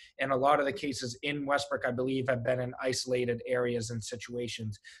recovered. And a lot of the cases in Westbrook, I believe, have been in isolated areas and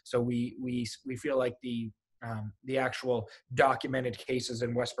situations. So we feel like the actual documented cases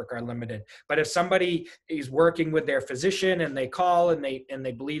in Westbrook are limited. But if somebody is working with their physician and they call and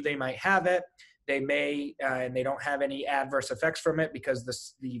they believe they might have it, they may, and they don't have any adverse effects from it because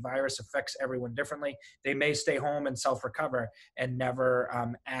the virus affects everyone differently, they may stay home and self-recover and never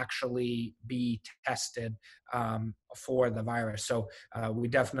actually be tested for the virus. So we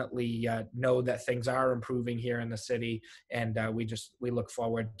definitely know that things are improving here in the city, and we look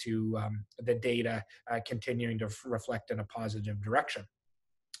forward to the data continuing to reflect in a positive direction.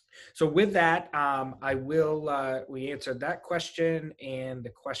 So with that, we answered that question and the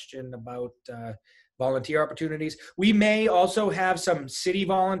question about volunteer opportunities. We may also have some city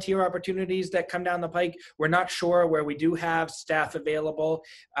volunteer opportunities that come down the pike. We're not sure where we do have staff available.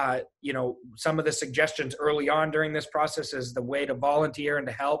 Some of the suggestions early on during this process is the way to volunteer and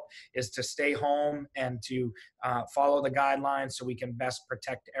to help is to stay home and to follow the guidelines so we can best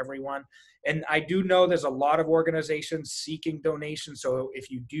protect everyone. And I do know there's a lot of organizations seeking donations. So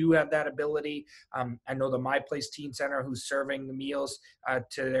if you do have that ability, I know the My Place Teen Center, who's serving the meals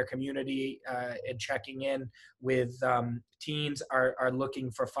to their community and checking in with teens, are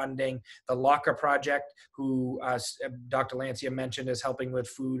looking for funding. The Locker Project, who Dr. Lancia mentioned is helping with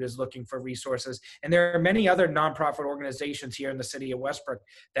food, is looking for resources. And there are many other nonprofit organizations here in the city of Westbrook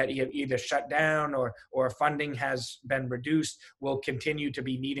that either shut down or funding has been reduced, will continue to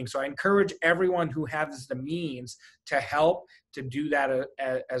be needing. So I encourage everyone who has the means to help to do that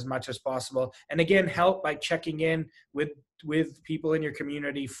as much as possible. And again, help by checking in with people in your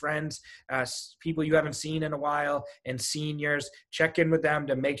community, friends, people you haven't seen in a while, and seniors. Check in with them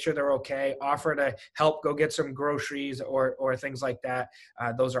to make sure they're okay. Offer to help go get some groceries or things like that.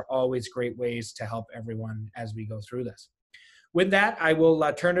 Those are always great ways to help everyone as we go through this. With that, I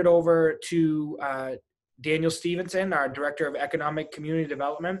will turn it over to Daniel Stevenson, our Director of Economic Community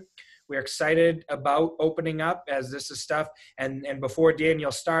Development. We're excited about opening up as this is stuff. And before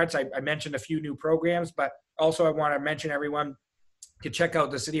Daniel starts, I mentioned a few new programs, but also I want to mention everyone to check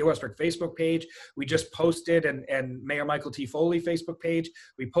out the City of Westbrook Facebook page. We just posted, and Mayor Michael T. Foley Facebook page,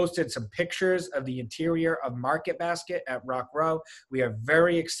 we posted some pictures of the interior of Market Basket at Rock Row. We are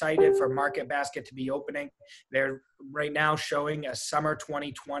very excited for Market Basket to be opening. They're right now showing a summer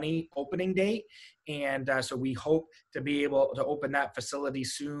 2020 opening date. And so we hope to be able to open that facility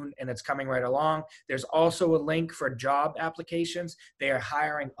soon, and it's coming right along. There's also a link for job applications. They are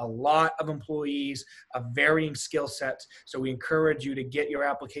hiring a lot of employees of varying skill sets. So we encourage you to get your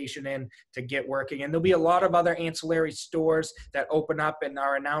application in to get working. And there'll be a lot of other ancillary stores that open up and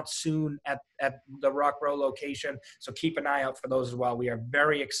are announced soon at the Rock Row location. So keep an eye out for those as well. We are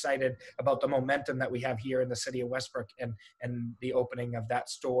very excited about the momentum that we have here in the city of Westbrook and the opening of that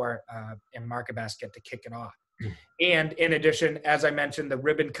store in Market Basket to kick it off. And in addition, as I mentioned, the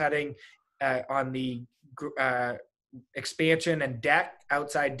ribbon cutting on the expansion and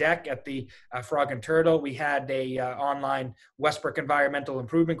outside deck at the Frog and Turtle. We had a online Westbrook Environmental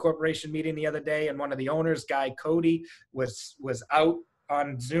Improvement Corporation meeting the other day, and one of the owners, Guy Cody, was out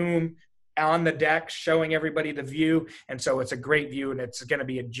on Zoom on the deck showing everybody the view. And so it's a great view, and it's going to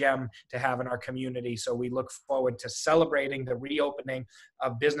be a gem to have in our community. So we look forward to celebrating the reopening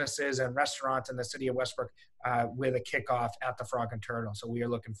of businesses and restaurants in the city of Westbrook with a kickoff at the Frog and Turtle. So we are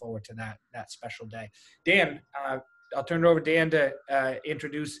looking forward to that special day. Dan, I'll turn it over to Dan to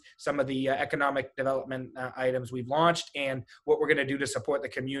introduce some of the economic development items we've launched and what we're going to do to support the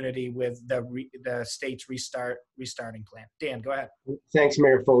community with the state's restarting plan. Dan, go ahead. Thanks,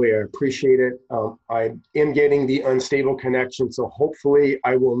 Mayor Foley. I appreciate it. I am getting the unstable connection, so hopefully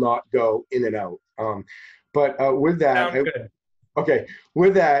I will not go in and out. With that, okay.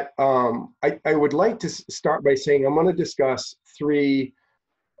 With that, I would like to start by saying I'm going to discuss 3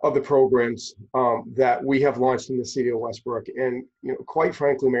 of the programs that we have launched in the city of Westbrook. And quite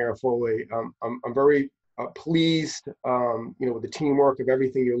frankly, Mayor Foley, I'm very pleased, with the teamwork of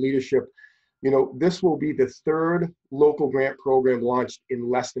everything, your leadership. This will be the 3rd local grant program launched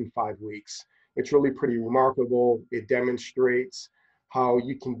in less than 5 weeks. It's really pretty remarkable. It demonstrates how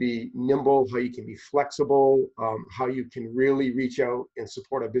you can be nimble, how you can be flexible, how you can really reach out and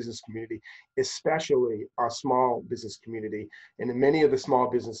support our business community, especially our small business community. And many of the small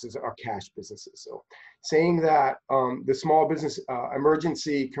businesses are cash businesses. So saying that, the Small Business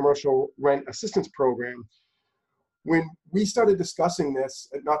Emergency Commercial Rent Assistance Program, when we started discussing this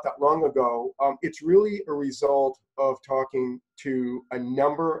not that long ago, it's really a result of talking to a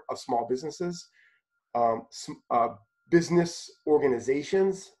number of small businesses, business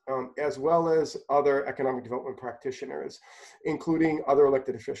organizations, as well as other economic development practitioners, including other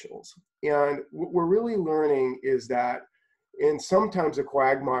elected officials. And what we're really learning is that in sometimes a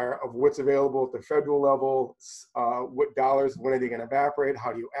quagmire of what's available at the federal level, what dollars, when are they going to evaporate,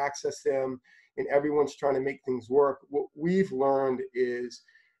 how do you access them, and everyone's trying to make things work. What we've learned is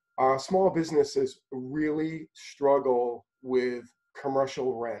small businesses really struggle with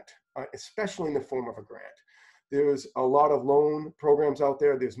commercial rent, especially in the form of a grant. There's a lot of loan programs out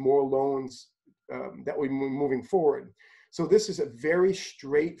there. There's more loans that we're moving forward. So this is a very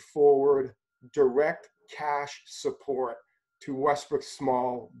straightforward, direct cash support to Westbrook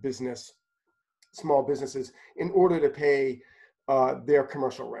small businesses in order to pay their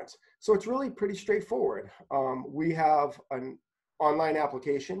commercial rents. So it's really pretty straightforward. We have an online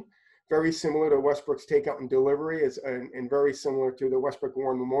application, very similar to Westbrook's Takeout and Delivery, and very similar to the Westbrook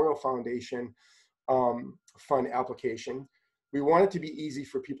Warren Memorial Foundation fund application. We want it to be easy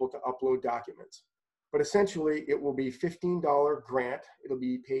for people to upload documents, but essentially it will be $15 grant. It'll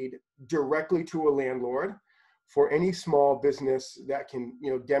be paid directly to a landlord for any small business that can,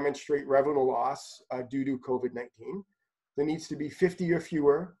 demonstrate revenue loss due to COVID-19. There needs to be 50 or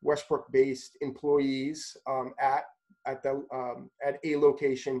fewer Westbrook-based employees at a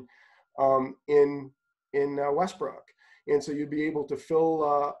location in Westbrook. And so you'd be able to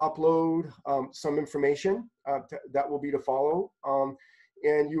upload some information that will be to follow,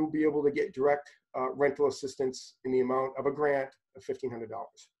 and you'll be able to get direct rental assistance in the amount of a grant of $1,500.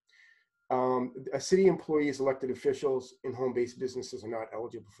 City employees, elected officials, and home-based businesses are not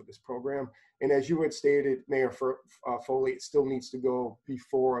eligible for this program. And as you had stated, Mayor Foley, it still needs to go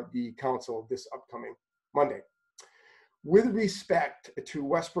before the council this upcoming Monday. With respect to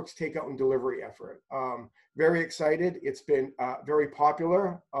Westbrook's Takeout and Delivery effort, very excited. It's been very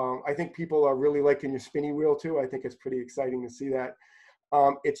popular. I think people are really liking your spinny wheel too. I think it's pretty exciting to see that.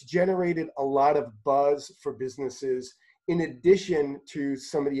 It's generated a lot of buzz for businesses in addition to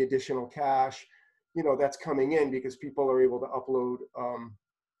some of the additional cash, that's coming in because people are able to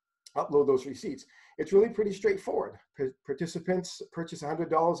upload those receipts. It's really pretty straightforward. Participants purchase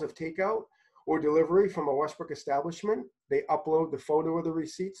 $100 of takeout or delivery from a Westbrook establishment. They upload the photo of the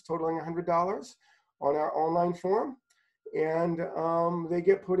receipts totaling $100 on our online form, and they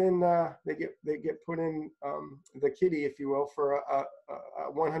get put in the kitty, if you will, for a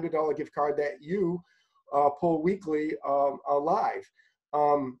 $100 gift card that you pull weekly live.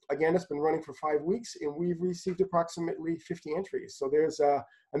 Again, it's been running for 5 weeks, and we've received approximately 50 entries. So there's a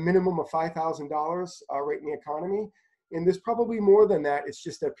minimum of $5,000 right in the economy. And there's probably more than that. It's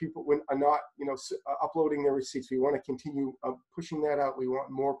just that people are not, uploading their receipts. We want to continue pushing that out. We want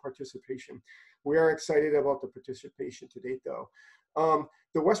more participation. We are excited about the participation to date, though.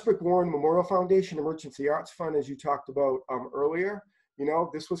 The Westbrook Warren Memorial Foundation Emergency Arts Fund, as you talked about earlier,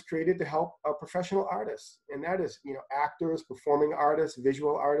 this was created to help professional artists, and that is, actors, performing artists,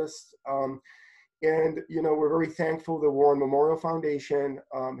 visual artists. And we're very thankful the Warren Memorial Foundation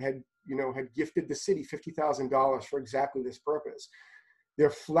had gifted the city $50,000 for exactly this purpose. They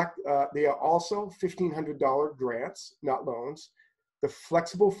are also $1,500 grants, not loans. The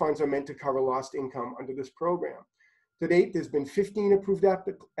flexible funds are meant to cover lost income under this program. To date, there's been 15 approved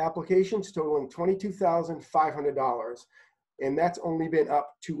applications totaling $22,500, and that's only been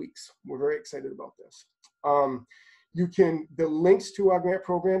up 2 weeks. We're very excited about this. The links to our grant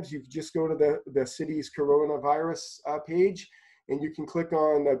programs, you can just go to the city's coronavirus page, and you can click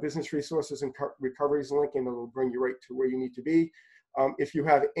on the business resources and recoveries link, and it'll bring you right to where you need to be. If you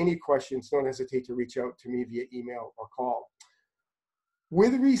have any questions, don't hesitate to reach out to me via email or call.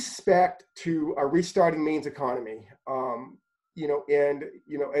 With respect to restarting Maine's economy,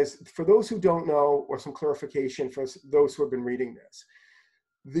 as for those who don't know, or some clarification for those who have been reading this,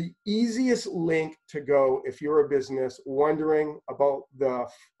 the easiest link to go if you're a business wondering about the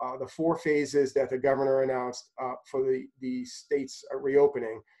 4 phases that the governor announced for the state's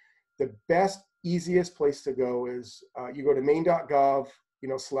reopening, the best, easiest place to go is you go to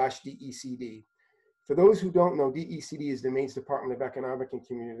maine.gov/DECD. For those who don't know, DECD is the Maine's Department of Economic and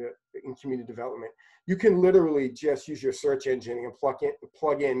Community Development. You can literally just use your search engine and plug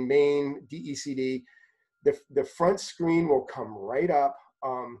in Maine DECD. The front screen will come right up.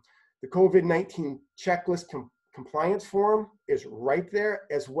 The COVID-19 checklist compliance form is right there,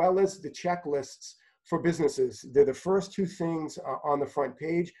 as well as the checklists for businesses. They're the first 2 things on the front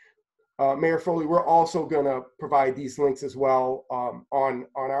page. Mayor Foley, we're also going to provide these links as well on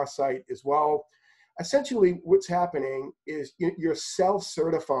our site as well. Essentially, what's happening is you're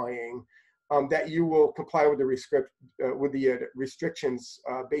self-certifying that you will comply with the restrictions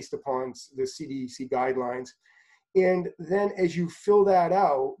based upon the CDC guidelines. And then as you fill that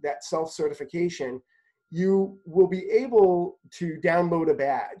out, that self-certification, you will be able to download a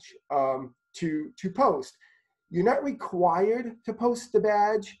badge to post. You're not required to post the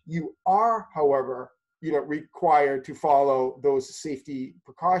badge. You are, however, required to follow those safety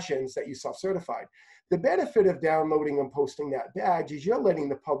precautions that you self-certified. The benefit of downloading and posting that badge is you're letting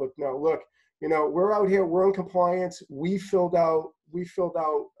the public know, look, we're out here, we're in compliance. We filled out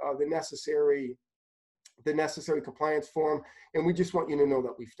the necessary compliance form, and we just want you to know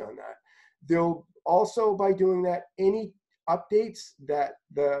that we've done that. They'll also, by doing that, any updates that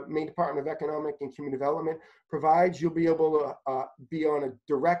the Maine Department of Economic and Community Development provides, you'll be able to be on a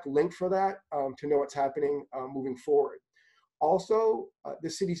direct link for that to know what's happening moving forward. Also, the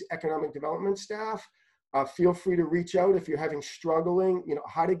city's economic development staff, feel free to reach out if you're struggling,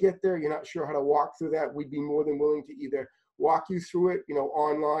 how to get there, you're not sure how to walk through that. We'd be more than willing to either walk you through it,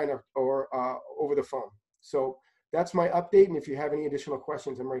 online or over the phone. So that's my update. And if you have any additional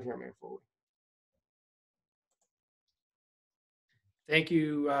questions, I'm right here, Mayor Foley. Thank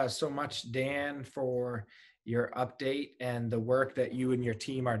you so much, Dan, for your update and the work that you and your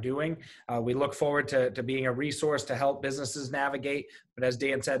team are doing. We look forward to being a resource to help businesses navigate. But as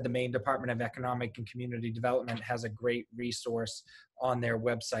Dan said, the Maine Department of Economic and Community Development has a great resource on their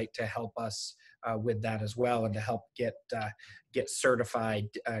website to help us with that as well, and to help get certified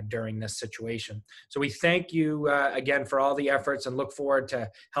during this situation. So we thank you again for all the efforts, and look forward to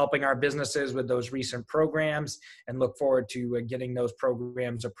helping our businesses with those recent programs, and look forward to getting those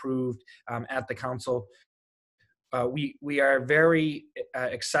programs approved at the council. We are very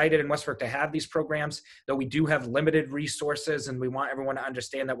excited in Westbrook to have these programs, though we do have limited resources, and we want everyone to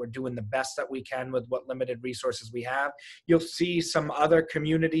understand that we're doing the best that we can with what limited resources we have. You'll see some other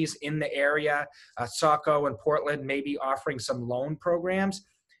communities in the area, Saco and Portland, maybe offering some loan programs.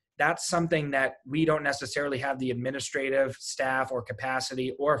 That's something that we don't necessarily have the administrative staff or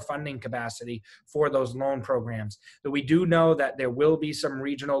capacity or funding capacity for those loan programs. But we do know that there will be some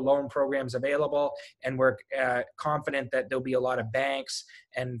regional loan programs available, and we're confident that there'll be a lot of banks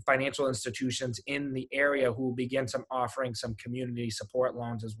and financial institutions in the area who will begin offering some community support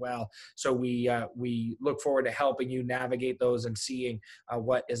loans as well. So we look forward to helping you navigate those and seeing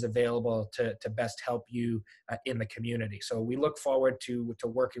what is available to best help you in the community. So we look forward to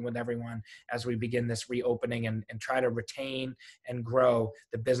working with everyone as we begin this reopening and try to retain and grow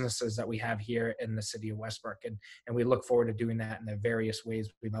the businesses that we have here in the city of Westbrook. And we look forward to doing that in the various ways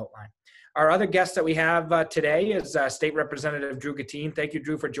we've outlined. Our other guest that we have today is State Representative Drew Guttine. Thank you,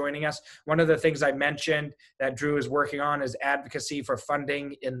 Drew, for joining us. One of the things I mentioned that Drew is working on is advocacy for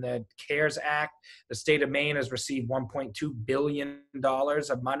funding in the CARES Act. The state of Maine has received $1.2 billion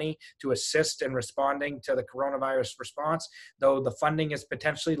of money to assist in responding to the coronavirus response, though the funding is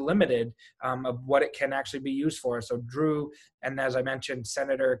potentially limited of what it can actually be used for. So Drew, and as I mentioned,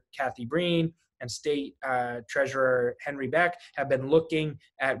 Senator Kathy Breen and State Treasurer Henry Beck have been looking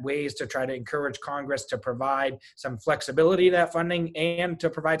at ways to try to encourage Congress to provide some flexibility to that funding and to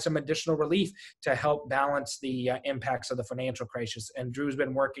provide some additional relief to help balance the impacts of the financial crisis. And Drew's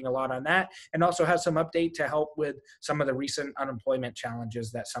been working a lot on that, and also has some update to help with some of the recent unemployment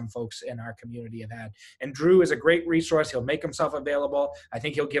challenges that some folks in our community have had. And Drew is a great resource. He'll make himself available. I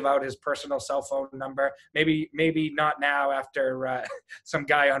think he'll give out his personal cell phone number. Maybe not now after some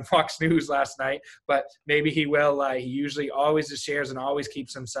guy on Fox News last night, but maybe he will. He usually always shares and always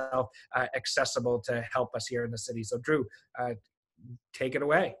keeps himself accessible to help us here in the city. So Drew, take it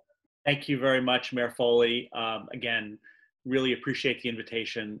away. Thank you very much, Mayor Foley. Again, really appreciate the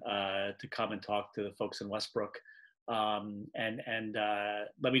invitation to come and talk to the folks in Westbrook. And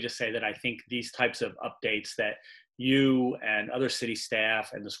let me just say that I think these types of updates that you and other city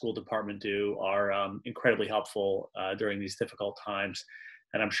staff and the school department do are incredibly helpful during these difficult times.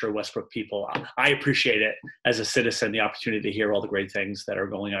 And I'm sure Westbrook people, I appreciate it as a citizen, the opportunity to hear all the great things that are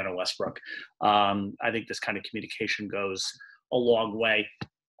going on in Westbrook. I think this kind of communication goes a long way.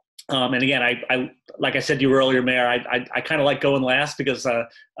 And again, I like I said to you earlier, Mayor, I kind of like going last because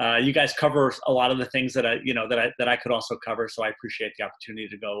you guys cover a lot of the things that I could also cover. So I appreciate the opportunity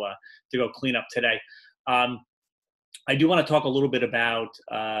to go clean up today. I do want to talk a little bit about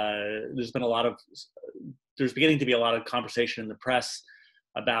there's beginning to be a lot of conversation in the press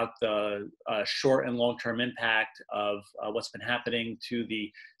about the short and long-term impact of what's been happening to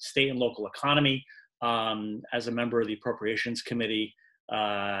the state and local economy. As a member of the Appropriations Committee,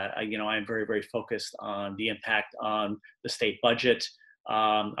 I'm very, very focused on the impact on the state budget.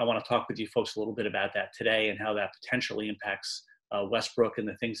 I want to talk with you folks a little bit about that today and how that potentially impacts Westbrook and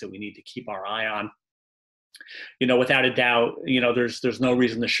the things that we need to keep our eye on. Without a doubt, there's no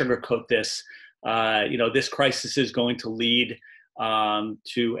reason to sugarcoat this. This crisis is going to lead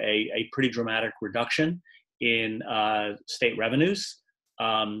to a pretty dramatic reduction in state revenues.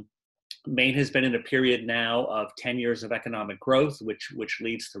 Maine has been in a period now of 10 years of economic growth, which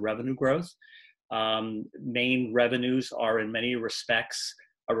leads to revenue growth. Maine revenues are in many respects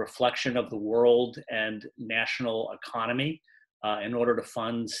a reflection of the world and national economy. In order to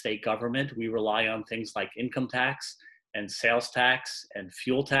fund state government, we rely on things like income tax and sales tax and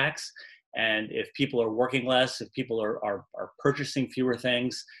fuel tax. And if people are working less, if people are purchasing fewer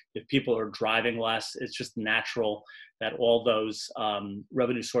things, if people are driving less, it's just natural that all those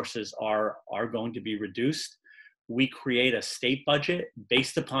revenue sources are going to be reduced. We create a state budget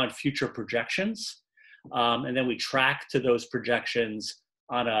based upon future projections, and then we track to those projections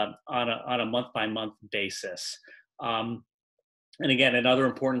on a month-by-month basis. And again, another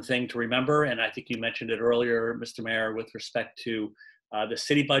important thing to remember, and I think you mentioned it earlier, Mr. Mayor, with respect to the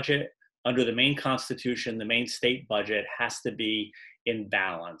city budget. Under the Maine Constitution, the Maine state budget has to be in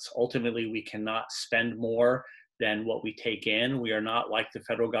balance. Ultimately, we cannot spend more than what we take in. We are not like the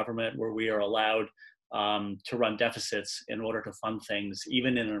federal government where we are allowed to run deficits in order to fund things,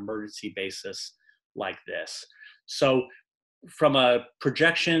 even in an emergency basis like this. So from a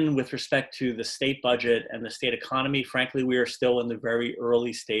projection with respect to the state budget and the state economy, frankly, we are still in the very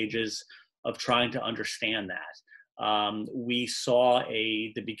early stages of trying to understand that. We saw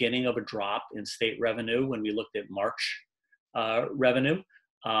the beginning of a drop in state revenue when we looked at March revenue.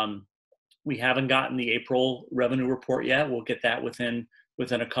 We haven't gotten the April revenue report yet. We'll get that within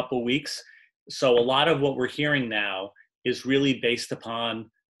a couple weeks. So a lot of what we're hearing now is really based upon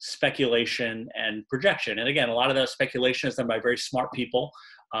speculation and projection. And again, a lot of that speculation is done by very smart people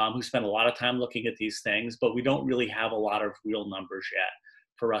who spend a lot of time looking at these things, but we don't really have a lot of real numbers yet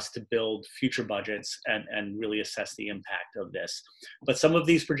for us to build future budgets and really assess the impact of this. But some of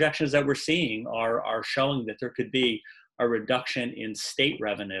these projections that we're seeing are showing that there could be a reduction in state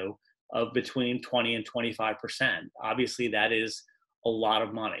revenue of between 20 and 25%. Obviously, that is a lot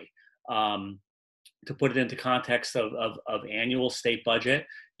of money. To put it into context of annual state budget,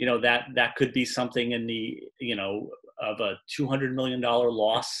 that could be something in the, of a $200 million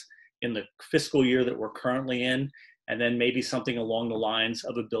loss in the fiscal year that we're currently in, and then maybe something along the lines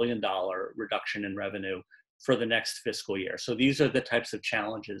of $1 billion reduction in revenue for the next fiscal year. So these are the types of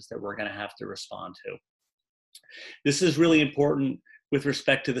challenges that we're going to have to respond to. This is really important with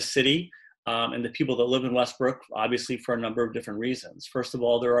respect to the city and the people that live in Westbrook, obviously for a number of different reasons. First of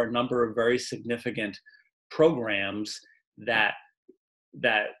all, there are a number of very significant programs that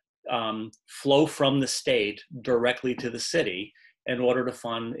flow from the state directly to the city in order to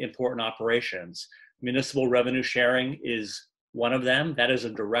fund important operations. Municipal revenue sharing is one of them. That is a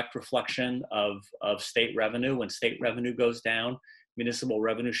direct reflection of state revenue. When state revenue goes down, municipal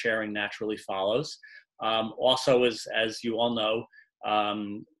revenue sharing naturally follows. Also, as you all know,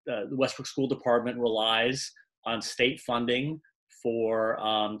 The Westbrook School Department relies on state funding for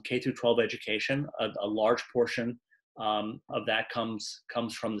K through 12 education. A large portion of that comes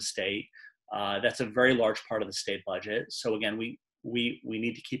from the state. That's a very large part of the state budget. So again, we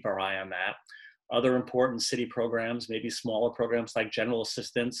need to keep our eye on that. Other important city programs, maybe smaller programs like general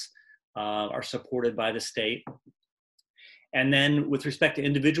assistance, are supported by the state. And then with respect to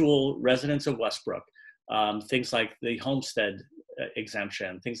individual residents of Westbrook, things like the homestead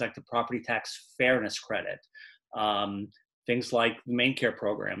exemption, things like the property tax fairness credit, things like the MaineCare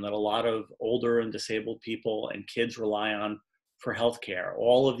program that a lot of older and disabled people and kids rely on for healthcare.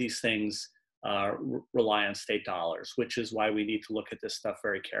 All of these things rely on state dollars, which is why we need to look at this stuff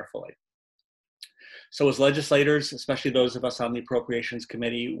very carefully. So as legislators, especially those of us on the Appropriations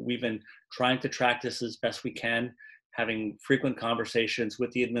Committee, we've been trying to track this as best we can, having frequent conversations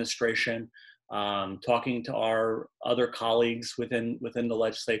with the administration, talking to our other colleagues within the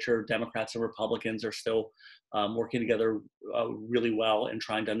legislature. Democrats and Republicans are still working together really well in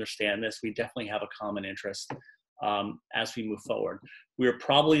trying to understand this. We definitely have a common interest as we move forward. We're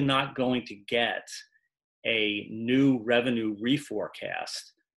probably not going to get a new revenue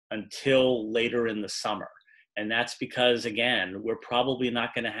reforecast until later in the summer. And that's because, again, we're probably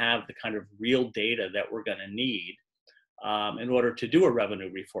not going to have the kind of real data that we're going to need in order to do a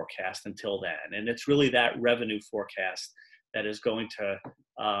revenue reforecast until then. And it's really that revenue forecast that is going to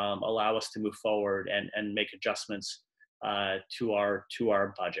allow us to move forward and make adjustments to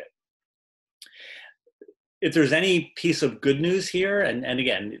our budget. If there's any piece of good news here, and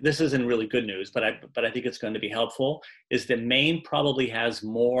again, this isn't really good news, but I think it's going to be helpful, is that Maine probably has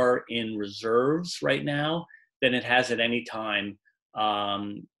more in reserves right now than it has at any time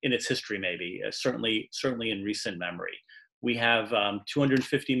in its history, maybe, certainly in recent memory. We have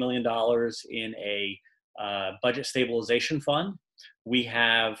 $250 million in a budget stabilization fund. We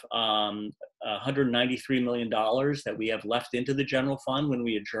have $193 million that we have left into the general fund when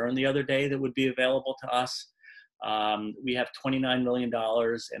we adjourned the other day that would be available to us. We have $29 million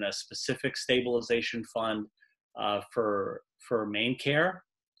in a specific stabilization fund for MaineCare.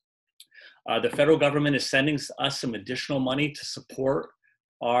 The federal government is sending us some additional money to support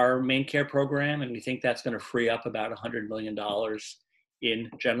our MaineCare program, and we think that's going to free up about $100 million in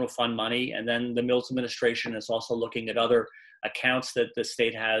general fund money. And then the Mills administration is also looking at other accounts that the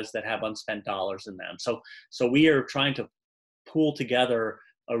state has that have unspent dollars in them. So we are trying to pool together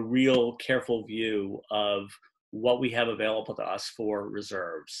a real careful view of what we have available to us for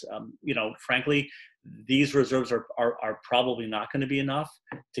reserves. Frankly, these reserves are probably not going to be enough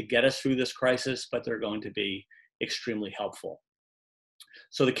to get us through this crisis, but they're going to be extremely helpful.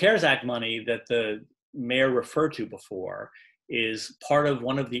 So the CARES Act money that the mayor referred to before is part of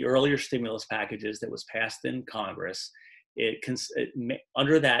one of the earlier stimulus packages that was passed in Congress.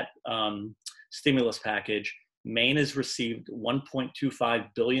 Under that stimulus package, Maine has received $1.25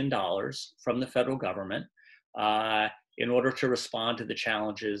 billion from the federal government in order to respond to the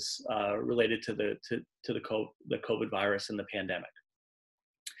challenges related to the COVID virus and the pandemic.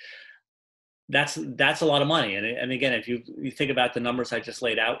 That's a lot of money. And again, if you think about the numbers I just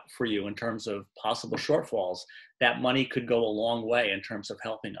laid out for you in terms of possible shortfalls, that money could go a long way in terms of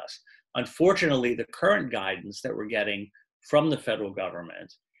helping us. Unfortunately, the current guidance that we're getting from the federal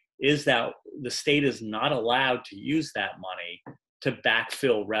government is that the state is not allowed to use that money to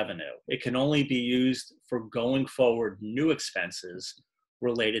backfill revenue. It can only be used for going forward new expenses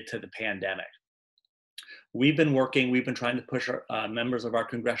related to the pandemic. We've been trying to push our members of our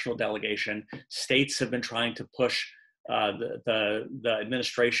congressional delegation. States have been trying to push the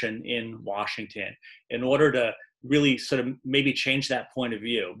administration in Washington in order to really sort of maybe change that point of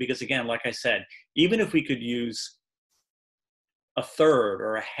view. Because again, like I said, even if we could use a third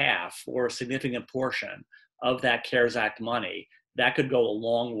or a half or a significant portion of that CARES Act money, that could go a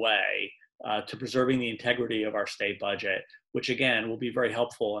long way to preserving the integrity of our state budget, which again will be very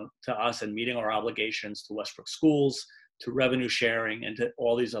helpful to us in meeting our obligations to Westbrook schools, to revenue sharing, and to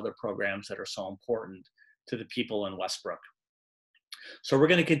all these other programs that are so important to the people in Westbrook. So we're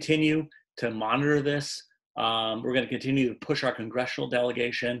going to continue to monitor this. We're going to continue to push our congressional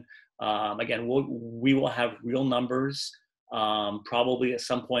delegation. Again, we will have real numbers probably at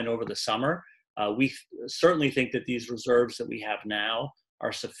some point over the summer. We certainly think that these reserves that we have now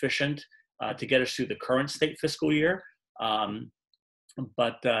are sufficient to get us through the current state fiscal year. And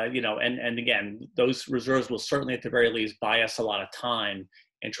again, those reserves will certainly at the very least buy us a lot of time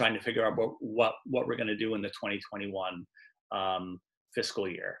in trying to figure out what we're going to do in the 2021 fiscal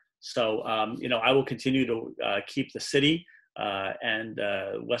year. So, I will continue to keep the city and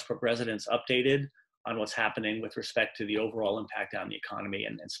Westbrook residents updated on what's happening with respect to the overall impact on the economy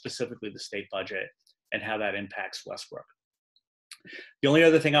and specifically the state budget and how that impacts Westbrook. The only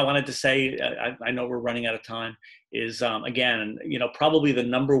other thing I wanted to say, I know we're running out of time, is again, probably the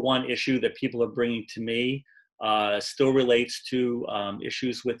number one issue that people are bringing to me still relates to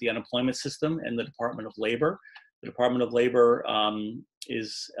issues with the unemployment system and the Department of Labor. The Department of Labor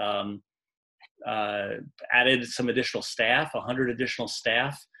is added some additional staff, 100 additional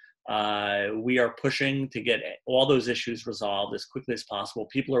staff. We are pushing to get all those issues resolved as quickly as possible.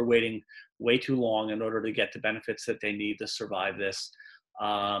 People are waiting way too long in order to get the benefits that they need to survive this.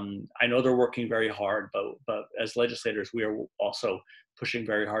 I know they're working very hard, but as legislators, we are also pushing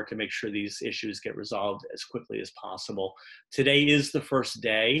very hard to make sure these issues get resolved as quickly as possible. Today is the first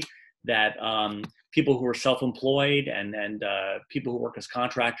day that people who are self-employed and people who work as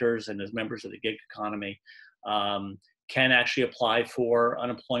contractors and as members of the gig economy can actually apply for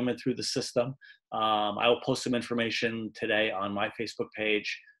unemployment through the system. I will post some information today on my Facebook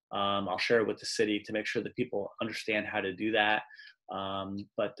page. I'll share it with the city to make sure that people understand how to do that.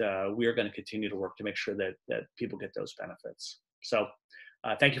 But we are going to continue to work to make sure that people get those benefits. So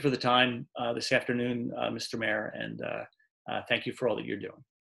thank you for the time this afternoon, Mr. Mayor, and thank you for all that you're doing.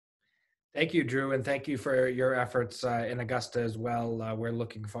 Thank you, Drew, and thank you for your efforts in Augusta as well. We're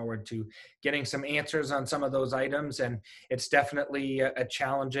looking forward to getting some answers on some of those items, and it's definitely a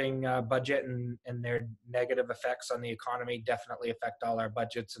challenging budget, and their negative effects on the economy definitely affect all our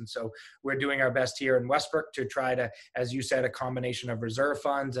budgets. And so we're doing our best here in Westbrook to try to, as you said, a combination of reserve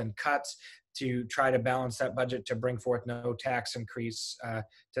funds and cuts to try to balance that budget to bring forth no tax increase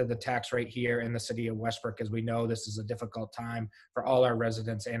to the tax rate here in the city of Westbrook. As we know, this is a difficult time for all our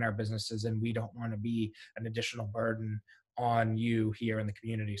residents and our businesses, and we don't want to be an additional burden on you here in the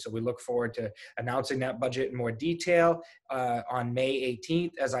community. So we look forward to announcing that budget in more detail on May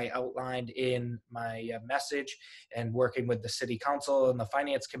 18th, as I outlined in my message, and working with the City Council and the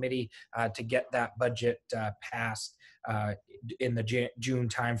Finance Committee to get that budget passed in the June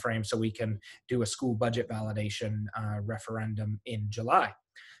timeframe, so we can do a school budget validation referendum in July.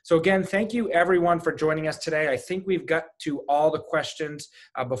 So again, thank you everyone for joining us today. I think we've got to all the questions.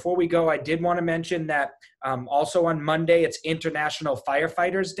 Before we go, I did want to mention that also on Monday, it's International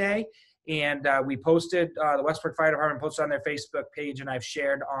Firefighters Day. And we posted, the Westbrook Fire Department posted on their Facebook page, and I've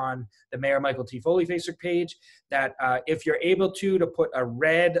shared on the Mayor Michael T. Foley Facebook page, that if you're able to put a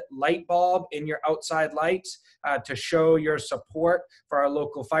red light bulb in your outside lights to show your support for our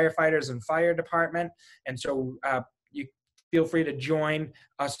local firefighters and fire department. And so you feel free to join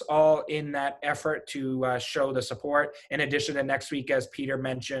us all in that effort to show the support. In addition to next week, as Peter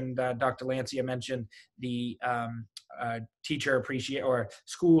mentioned, Dr. Lancia mentioned, the teacher appreciate or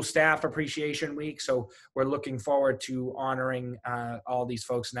school staff appreciation week. So we're looking forward to honoring all these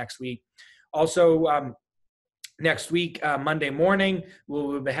folks next week. Also, next week, Monday morning,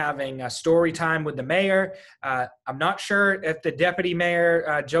 we'll be having a story time with the mayor. I'm not sure if the deputy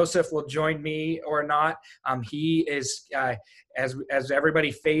mayor, Joseph, will join me or not. He is, as everybody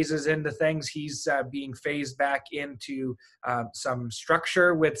phases into things, he's being phased back into some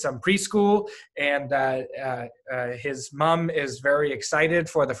structure with some preschool, and his mom is very excited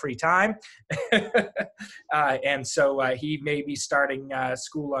for the free time. And so he may be starting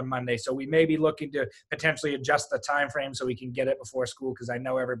school on Monday. So we may be looking to potentially adjust the time frame so we can get it before school, because I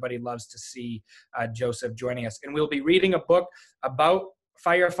know everybody loves to see Joseph joining us. And we'll be reading a book about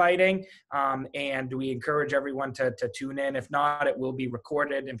firefighting, and we encourage everyone to tune in. If not, it will be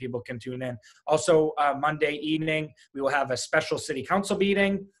recorded and people can tune in. Also, Monday evening, we will have a special city council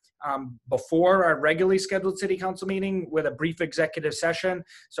meeting before our regularly scheduled city council meeting with a brief executive session.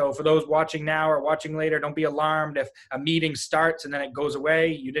 So for those watching now or watching later, don't be alarmed if a meeting starts and then it goes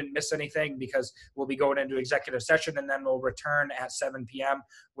away. You didn't miss anything, because we'll be going into executive session, and then we'll return at 7 p.m.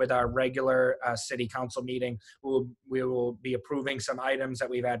 with our regular city council meeting. We will be approving some items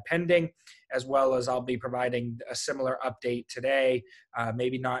that we've had pending, as well as I'll be providing a similar update today,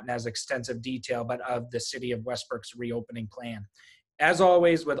 maybe not in as extensive detail, but of the city of Westbrook's reopening plan. As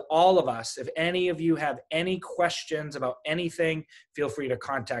always, with all of us, if any of you have any questions about anything, feel free to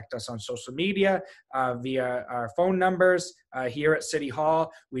contact us on social media via our phone numbers here at City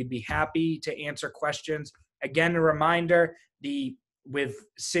Hall. We'd be happy to answer questions. Again, a reminder, with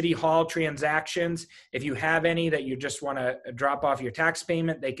City Hall transactions, if you have any that you just want to drop off your tax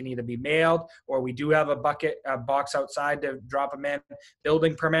payment, they can either be mailed, or we do have a box outside to drop them in.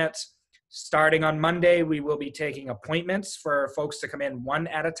 Building permits. Starting on Monday, we will be taking appointments for folks to come in one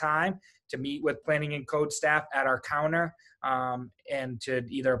at a time to meet with planning and code staff at our counter, and to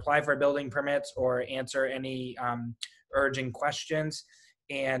either apply for building permits or answer any urgent questions.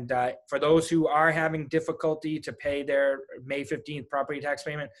 And for those who are having difficulty to pay their May 15th property tax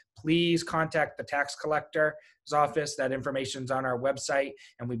payment, please contact the tax collector's office. That information's on our website,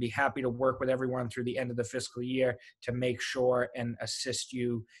 and we'd be happy to work with everyone through the end of the fiscal year to make sure and assist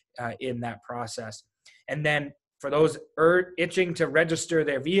you in that process. And then for those itching to register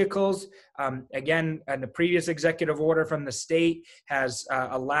their vehicles, again, and the previous executive order from the state has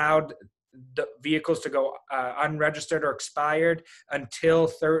allowed the vehicles to go unregistered or expired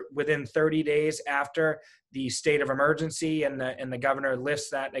until within 30 days after the state of emergency, and the governor lifts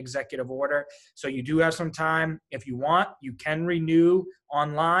that executive order. So you do have some time. If you want, you can renew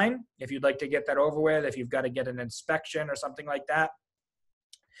online if you'd like to get that over with, if you've got to get an inspection or something like that.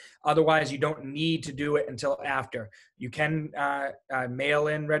 Otherwise, you don't need to do it until after. You can mail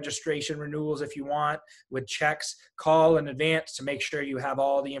in registration renewals if you want with checks. Call in advance to make sure you have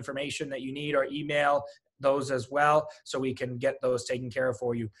all the information that you need, or email those as well so we can get those taken care of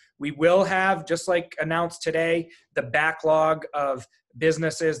for you. We will have, just like announced today, the backlog of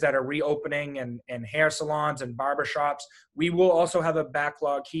businesses that are reopening and hair salons and barbershops. We will also have a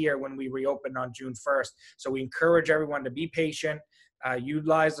backlog here when we reopen on June 1st. So we encourage everyone to be patient.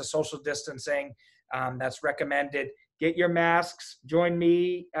 Utilize the social distancing that's recommended. Get your masks. Join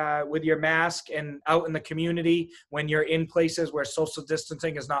me with your mask and out in the community when you're in places where social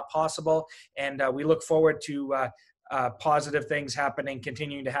distancing is not possible. And we look forward to positive things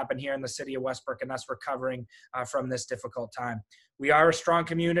continuing to happen here in the city of Westbrook, and us recovering from this difficult time. We are a strong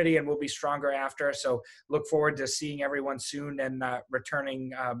community, and we'll be stronger after. So look forward to seeing everyone soon and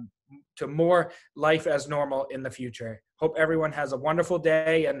returning to more life as normal in the future. Hope everyone has a wonderful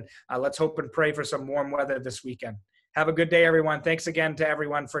day, and let's hope and pray for some warm weather this weekend. Have a good day, everyone. Thanks again to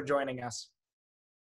everyone for joining us.